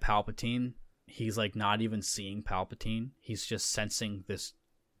look at Palpatine, he's like not even seeing Palpatine. He's just sensing this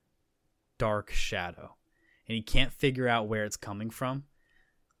dark shadow, and he can't figure out where it's coming from.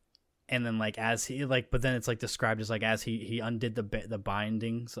 And then like as he like, but then it's like described as like as he undid the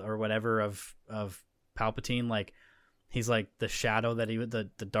bindings or whatever of Palpatine, like he's like the shadow that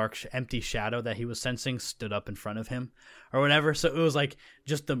the dark empty shadow that he was sensing stood up in front of him or whatever. So it was like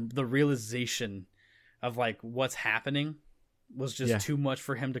just the realization of like what's happening was just too much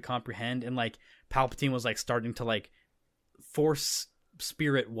for him to comprehend. And like Palpatine was like starting to like Force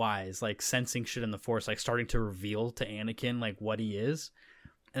spirit wise, like sensing shit in the Force, like starting to reveal to Anakin like what he is,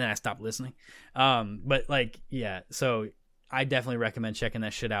 and then I stopped listening. But like, yeah, so I definitely recommend checking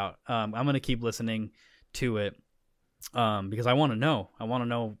that shit out. I'm gonna keep listening to it. Because I want to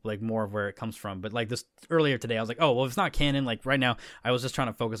know like more of where it comes from. But like this earlier today, I was like, oh, well, if it's not canon, like right now, I was just trying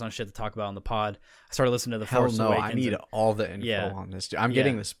to focus on shit to talk about on the pod. I started listening to the Force Awakens. I need all the info on this, dude. I'm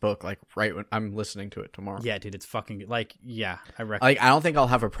getting this book like right when I'm listening to it tomorrow. Yeah, dude, it's fucking like, yeah, I reckon. Like, I don't think I'll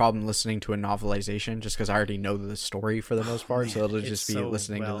have a problem listening to a novelization just because I already know the story for the most part. So it'll just be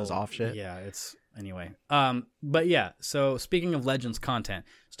listening to this off shit. Yeah, it's anyway. But yeah, so speaking of Legends content,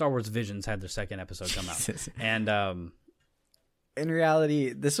 Star Wars Visions had their second episode come out. And in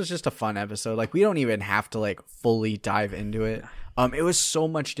reality, this was just a fun episode. Like, we don't even have to like fully dive into it. It was so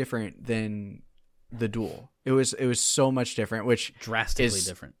much different than the duel. It was so much different, which drastically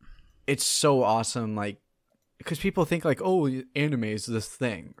different. It's so awesome, like, because people think like, oh, anime is this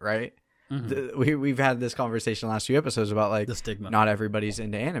thing, right? Mm-hmm. We've had this conversation last few episodes about like the stigma. Not everybody's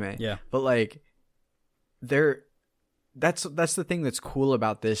into anime. Yeah, but like, that's the thing that's cool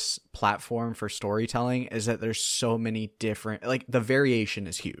about this platform for storytelling is that there's so many different, like, the variation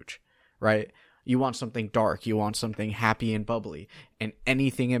is huge, right? You want something dark, you want something happy and bubbly, and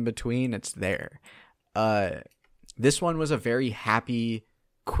anything in between, it's there. This one was a very happy,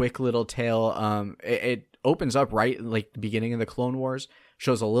 quick little tale. It opens up right like the beginning of the Clone Wars,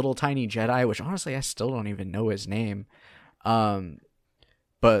 shows a little tiny Jedi, which honestly I still don't even know his name.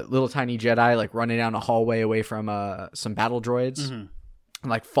 But little tiny Jedi like running down a hallway away from some battle droids, and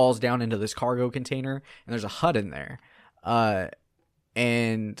like falls down into this cargo container, and there's a hut in there.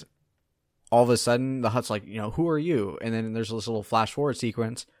 And all of a sudden the hut's like, who are you? And then there's this little flash forward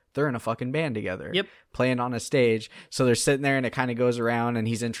sequence. They're in a fucking band together. Yep. Playing on a stage. So they're sitting there and it kind of goes around and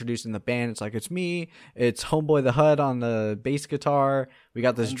he's introducing the band. It's like, it's me. It's Homeboy the Hut on the bass guitar. We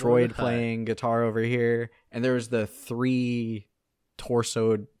got this droid playing guitar over here. And there was the 3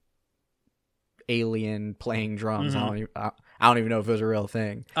 torsoed alien playing drums. I don't even know if it was a real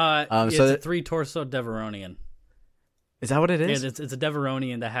thing. It's a 3 torso Deveronian. Is that what it is? Yeah, it's a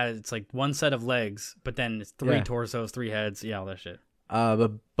Deveronian that has, it's like one set of legs, but then it's 3 torsos, 3 heads. Yeah, all that shit.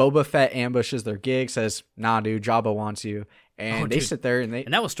 But Boba Fett ambushes their gig, says, nah, dude, Jabba wants you. And they sit there and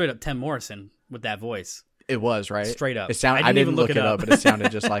that was straight up Tim Morrison with that voice. It was, right? Straight up. I didn't look it up, but it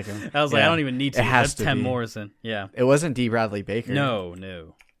sounded just like him. I was like, I don't even need to. That's Tim Morrison. Yeah. It wasn't D. Bradley Baker. No.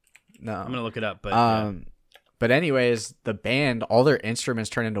 I'm going to look it up. But But anyways, the band, all their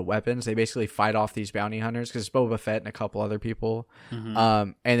instruments turn into weapons. They basically fight off these bounty hunters because it's Boba Fett and a couple other people.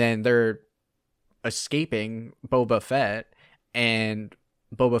 And then they're escaping Boba Fett, and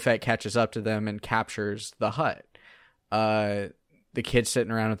Boba Fett catches up to them and captures the hut. The kid's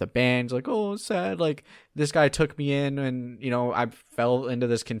sitting around with the band, like, oh, it's sad. Like, this guy took me in and, I fell into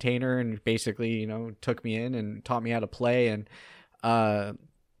this container and basically, took me in and taught me how to play. And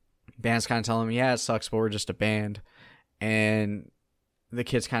band's kind of telling him, yeah, it sucks, but we're just a band. And the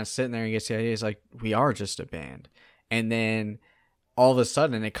kid's kind of sitting there and gets the idea. He's like, we are just a band. And then all of a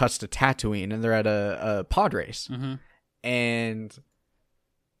sudden it cuts to Tatooine and they're at a pod race. And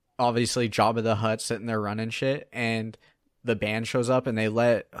obviously Jabba the Hutt sitting there running shit, and the band shows up and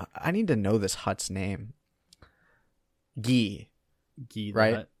I need to know this Hutt's name. Guy,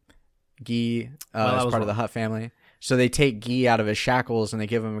 right? Hutt. Guy is part of the Hutt family. So they take Guy out of his shackles and they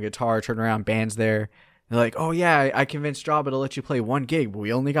give him a guitar, turn around, band's there. They're like, oh yeah, I convinced Jabba to let you play one gig, but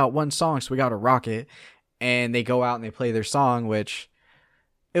we only got one song, so we got to rock it. And they go out and they play their song, which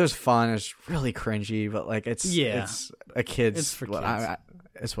it was fun. It was really cringy, but like it's a kid's. It's for kids.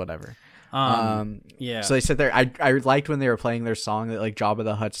 It's whatever. Yeah. So they sit there. I liked when they were playing their song that like Jabba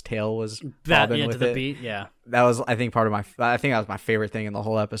the Hutt's tail was bobbing with the it. beat. Yeah. That was, I think, that was my favorite thing in the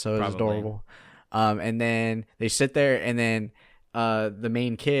whole episode. It was adorable. And then they sit there, and then the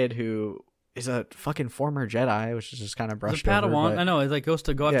main kid, who is a fucking former Jedi, which is just kind of brushed over. Padawan. I know. It like goes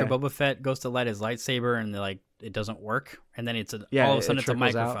to go after Boba Fett, goes to light his lightsaber, and like it doesn't work, and then all of a sudden it's a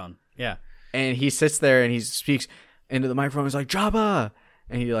microphone. Out. Yeah. And he sits there and he speaks into the microphone. He's like, Jabba,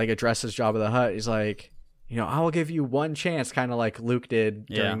 and he like addresses Jabba the Hutt. He's like, I will give you one chance, kind of like Luke did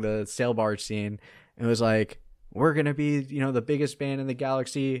during the sail barge scene. It was like, we're gonna be, the biggest band in the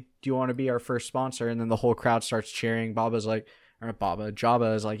galaxy. Do you want to be our first sponsor? And then the whole crowd starts cheering. Jabba is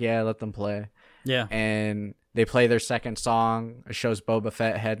like, yeah, let them play. Yeah. And they play their second song. It shows Boba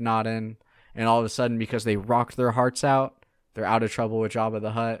Fett head nodding. And all of a sudden, because they rocked their hearts out, they're out of trouble with Jabba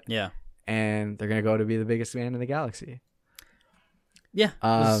the Hutt. Yeah. And they're going to go to be the biggest band in the galaxy. Yeah.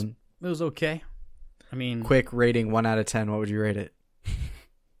 It was okay. I mean, quick rating, 1 out of 10. What would you rate it?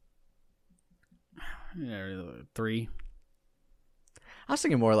 3. I was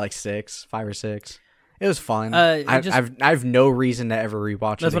thinking more like 5 or 6. It was fun. I've no reason to ever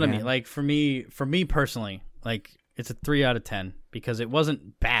rewatch it. That's what again. I mean. Like for me personally, like it's a 3 out of 10 because it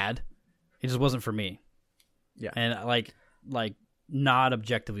wasn't bad. It just wasn't for me. Yeah. And like not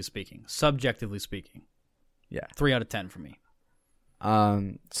objectively speaking, subjectively speaking. Yeah. 3 out of 10 for me.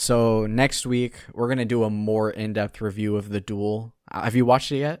 So next week we're gonna do a more in-depth review of The Duel. Have you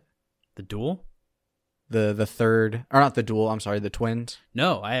watched it yet? The Duel? The third, or not The Duel? I'm sorry, The Twins.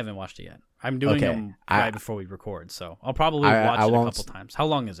 No, I haven't watched it yet. I'm doing them right before we record, so I'll probably watch it a couple times. How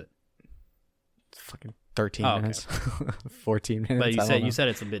long is it? Fucking 13 minutes, 14 minutes. But you said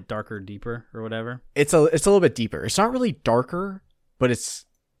it's a bit darker, deeper, or whatever. It's a little bit deeper. It's not really darker, but it's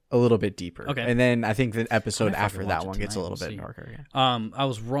a little bit deeper. Okay. And then I think the episode after that one gets a little bit darker. Yeah. I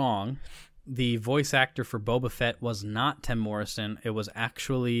was wrong. The voice actor for Boba Fett was not Tim Morrison. It was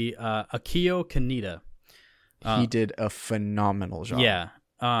actually Akio Kaneda. He did a phenomenal job. Yeah.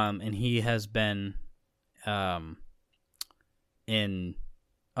 And he has been in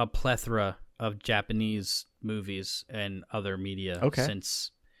a plethora of Japanese movies and other media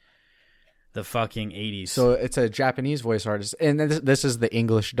since the fucking 80s. So it's a Japanese voice artist. And this is the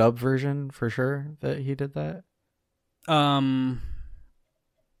English dub version for sure that he did that? Oh,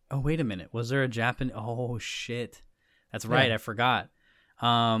 wait a minute. Was there a Japanese? Oh, shit. That's right. Yeah. I forgot.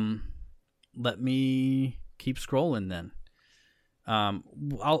 Let me keep scrolling then.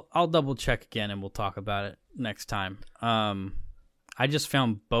 I'll double check again and we'll talk about it next time. I just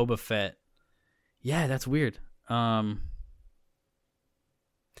found Boba Fett. Yeah, that's weird. So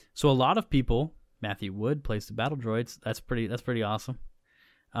a lot of people, Matthew Wood plays the battle droids. That's pretty awesome.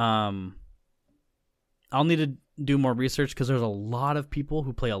 I'll need to do more research because there's a lot of people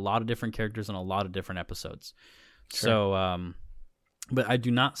who play a lot of different characters in a lot of different episodes. Sure. So, but I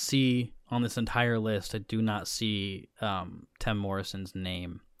do not see on this entire list. I do not see Tim Morrison's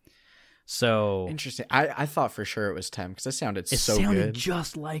name. So interesting. I thought for sure it was Tim because it sounded so good. It sounded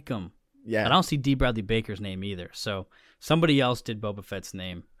just like him. Yeah. I don't see D. Bradley Baker's name either. So somebody else did Boba Fett's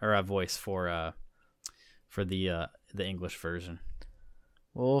name or a voice for the English version.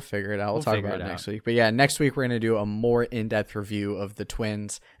 We'll figure it out. We'll talk about it next week. But yeah, next week we're going to do a more in-depth review of The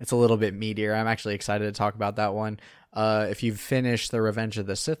Twins. It's a little bit meatier. I'm actually excited to talk about that one. If you've finished the Revenge of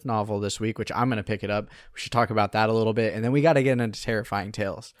the Sith novel this week, which I'm going to pick it up, we should talk about that a little bit. And then we got to get into Terrifying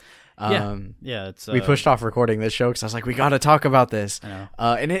Tales. It's we pushed off recording this show because I was like, we got to talk about this. I know.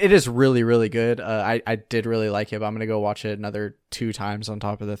 And it is really, really good. I did really like it, but I'm going to go watch it another 2 times on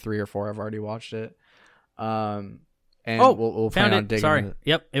top of the 3 or 4 I've already watched it. And we'll plan on digging. Sorry.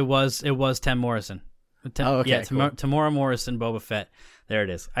 Yep, it was Tim Morrison. Okay. Yeah, cool. Tamora Morrison, Boba Fett. There it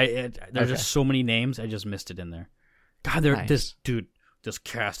is. There's just so many names. I just missed it in there. God, this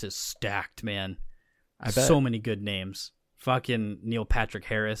cast is stacked, man. I bet. So many good names. Fucking Neil Patrick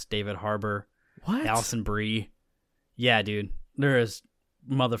Harris, David Harbour, what? Alison Brie. Yeah, dude. There is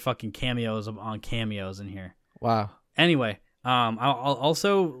motherfucking cameos on cameos in here. Wow. Anyway, I'll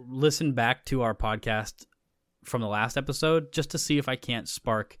also listen back to our podcast from the last episode just to see if I can't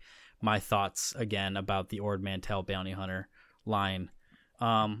spark my thoughts again about the Ord Mantell bounty hunter line.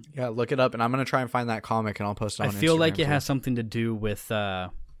 Yeah, look it up, and I'm gonna try and find that comic, and I'll post it on Instagram. I feel like it has something to do with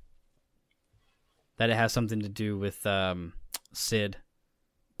Sid,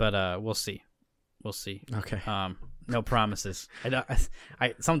 but we'll see. Okay. No promises. I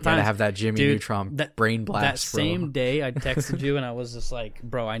sometimes gotta have that Jimmy Neutron brain blast. That same day, I texted you and I was just like,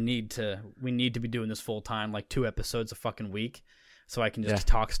 "Bro, we need to be doing this full time, like 2 episodes a fucking week, so I can just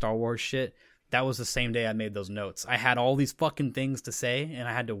talk Star Wars shit." That was the same day I made those notes. I had all these fucking things to say, and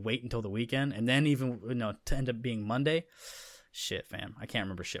I had to wait until the weekend, and then even to end up being Monday. Shit, fam, I can't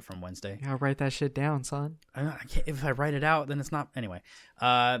remember shit from Wednesday. Yeah, write that shit down, son. I can't, if I write it out, then it's not. Anyway, is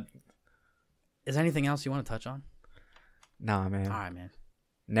there anything else you want to touch on? Nah, man. All right, man.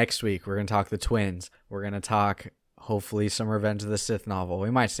 Next week, we're going to talk The Twins. We're going to talk, hopefully, some Revenge of the Sith novel.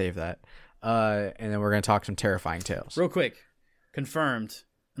 We might save that. And then we're going to talk some Terrifying Tales. Real quick, confirmed,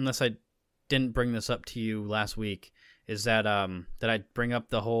 unless I didn't bring this up to you last week, is that did I bring up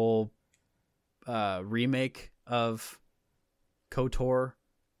the whole remake of KOTOR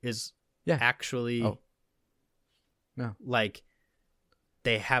is actually no, like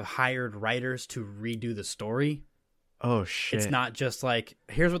they have hired writers to redo the story. Oh shit. It's not just like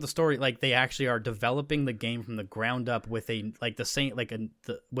here's what the story like they actually are developing the game from the ground up with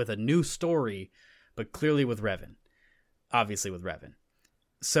with a new story, but clearly with Revan. Obviously with Revan.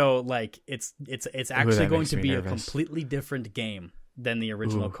 So like it's actually going to be a completely different game than the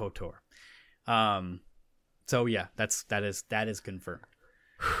original KOTOR. So yeah, that is confirmed.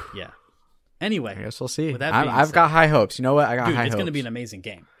 Yeah. Anyway, I guess we'll see. with that being I've said- got high hopes. You know what? I got Dude, high it's hopes. going to be an amazing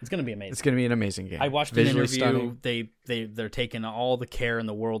game. It's going to be amazing. It's going to be an amazing game. I watched Visually an interview. stunning. They're taking all the care in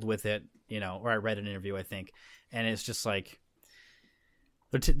the world with it, or I read an interview, I think, and it's just like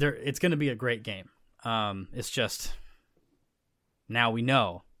it's going to be a great game. It's just now we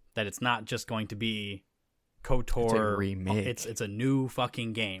know that it's not just going to be KOTOR. It's a remake. It's a new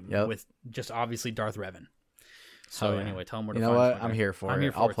fucking game with just obviously Darth Revan. So anyway, tell them where to You find know it. what? I'm here for I'm it.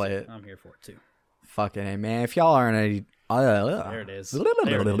 here for I'll it play too. it. I'm here for it too. Fucking A, man. If y'all aren't already... There it is.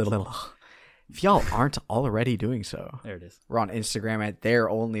 If y'all aren't already doing so, There it is. we're on Instagram at They're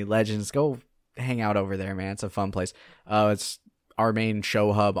Only Legends. Go hang out over there, man. It's a fun place. It's our main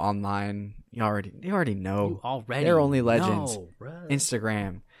show hub online. You already know. You already They're Only Legends. know, bruh.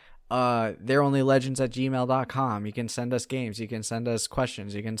 Instagram. They're Only Legends at gmail.com. You can send us games. You can send us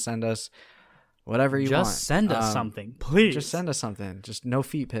questions. You can send us whatever you want. Just send us something, please. Just send us something. Just no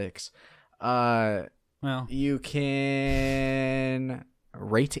feet pics. Well, You can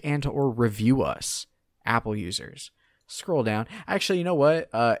rate and or review us, Apple users. Scroll down. Actually, you know what?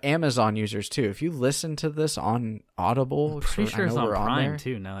 Amazon users too. If you listen to this on Audible, I'm pretty sure it's on we're Prime there.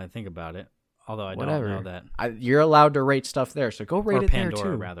 too. Now that I think about it, although I Whatever. don't know that. You're allowed to rate stuff there, so go rate Or it Pandora,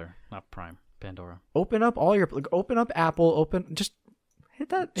 there too. rather, not Prime. Pandora. Open up open up Apple. Just hit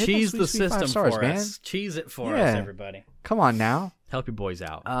that. Hit Cheese that the sweet 5 system stars, for man. us. Cheese it for us, Yeah. everybody. Come on now. Help your boys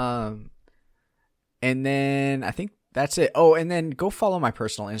out. And then I think that's it. Oh, and then go follow my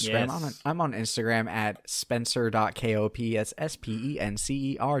personal Instagram. Yes. I'm on Instagram at spencer.kop. That's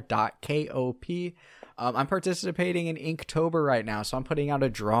SPENCER.KOP. I'm participating in Inktober right now, so I'm putting out a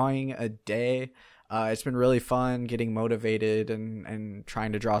drawing a day. It's been really fun getting motivated and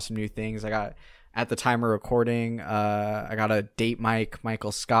trying to draw some new things. I got, at the time of recording, I got a Date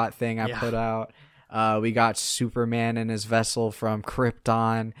Michael Scott thing I put out. We got Superman and his vessel from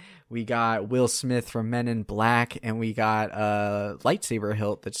Krypton. We got Will Smith from Men in Black, and we got a lightsaber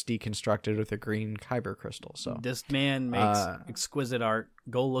hilt that's deconstructed with a green kyber crystal. So This man makes exquisite art.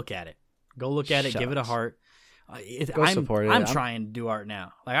 Go look at it. Go look at it. Give it a Shucks. heart. Go support it. I'm trying to do art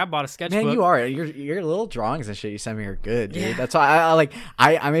now. Like I bought a sketchbook. man, you are your little drawings and shit you send me are good, dude. Yeah. That's why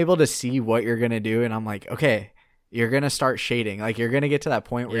I'm able to see what you're gonna do, and I'm like, okay, you're gonna start shading. Like you're gonna get to that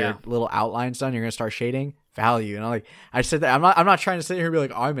point where your little outline's done. You're gonna start shading value, and I said that I'm not trying to sit here and be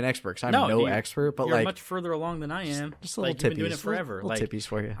like, oh, I'm an expert, because I'm no expert, but you're like much further along than I am. just a little like tippies. you've been doing it forever. Little tippies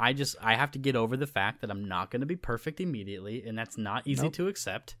for you. I have to get over the fact that I'm not going to be perfect immediately, and that's not easy to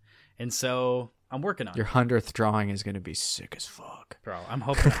accept. And so I'm working on Your it. 100th drawing is gonna be sick as fuck. Bro, I'm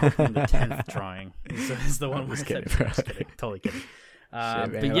hoping the 10th drawing is the one. Just where kidding, bro. Just kidding. Totally kidding. Shit,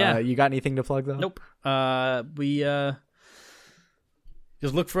 But man. yeah, You got anything to plug though? nope. We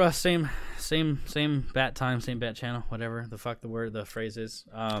just look for us. Same bat time, same bat channel, whatever the fuck the phrase is.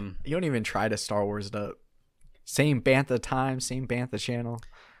 You don't even try to Star Wars it up. Same Bantha time, same Bantha channel,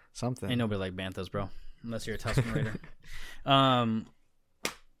 something. Ain't nobody like Banthas, bro, unless you're a Tusken Raider.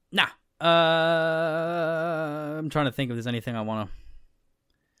 Nah. I'm trying to think if there's anything I want to.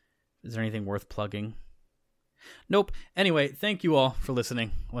 Is there anything worth plugging? Nope. Anyway, thank you all for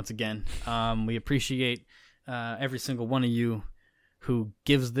listening once again. We appreciate every single one of you who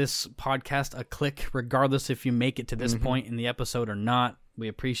gives this podcast a click, regardless if you make it to this point in the episode or not. We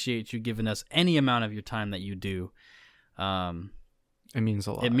appreciate you giving us any amount of your time that you do. It means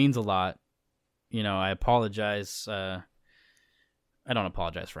a lot. It means a lot. I apologize. I don't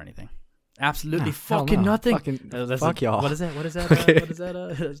apologize for anything. Absolutely Nah, hell fucking no. nothing. Fucking fuck y'all. What is that? What is that? Okay. What is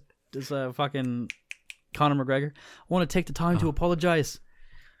that? Does fucking Conor McGregor? I want to take the time to apologize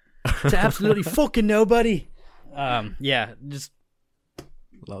to absolutely fucking nobody. Yeah, just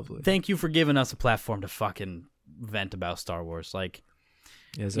Lovely. thank you for giving us a platform to fucking vent about Star Wars. Like,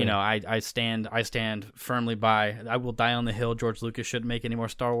 Yes, you sir. know, I stand firmly by. I will die on the hill. George Lucas shouldn't make any more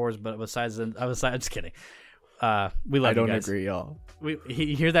Star Wars. But besides, just kidding. We love I don't you guys. agree, y'all.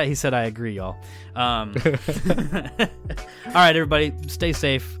 He hear that? He said, "I agree, y'all." All right, everybody, stay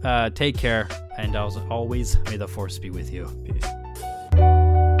safe, take care, and as always, may the force be with you. Peace.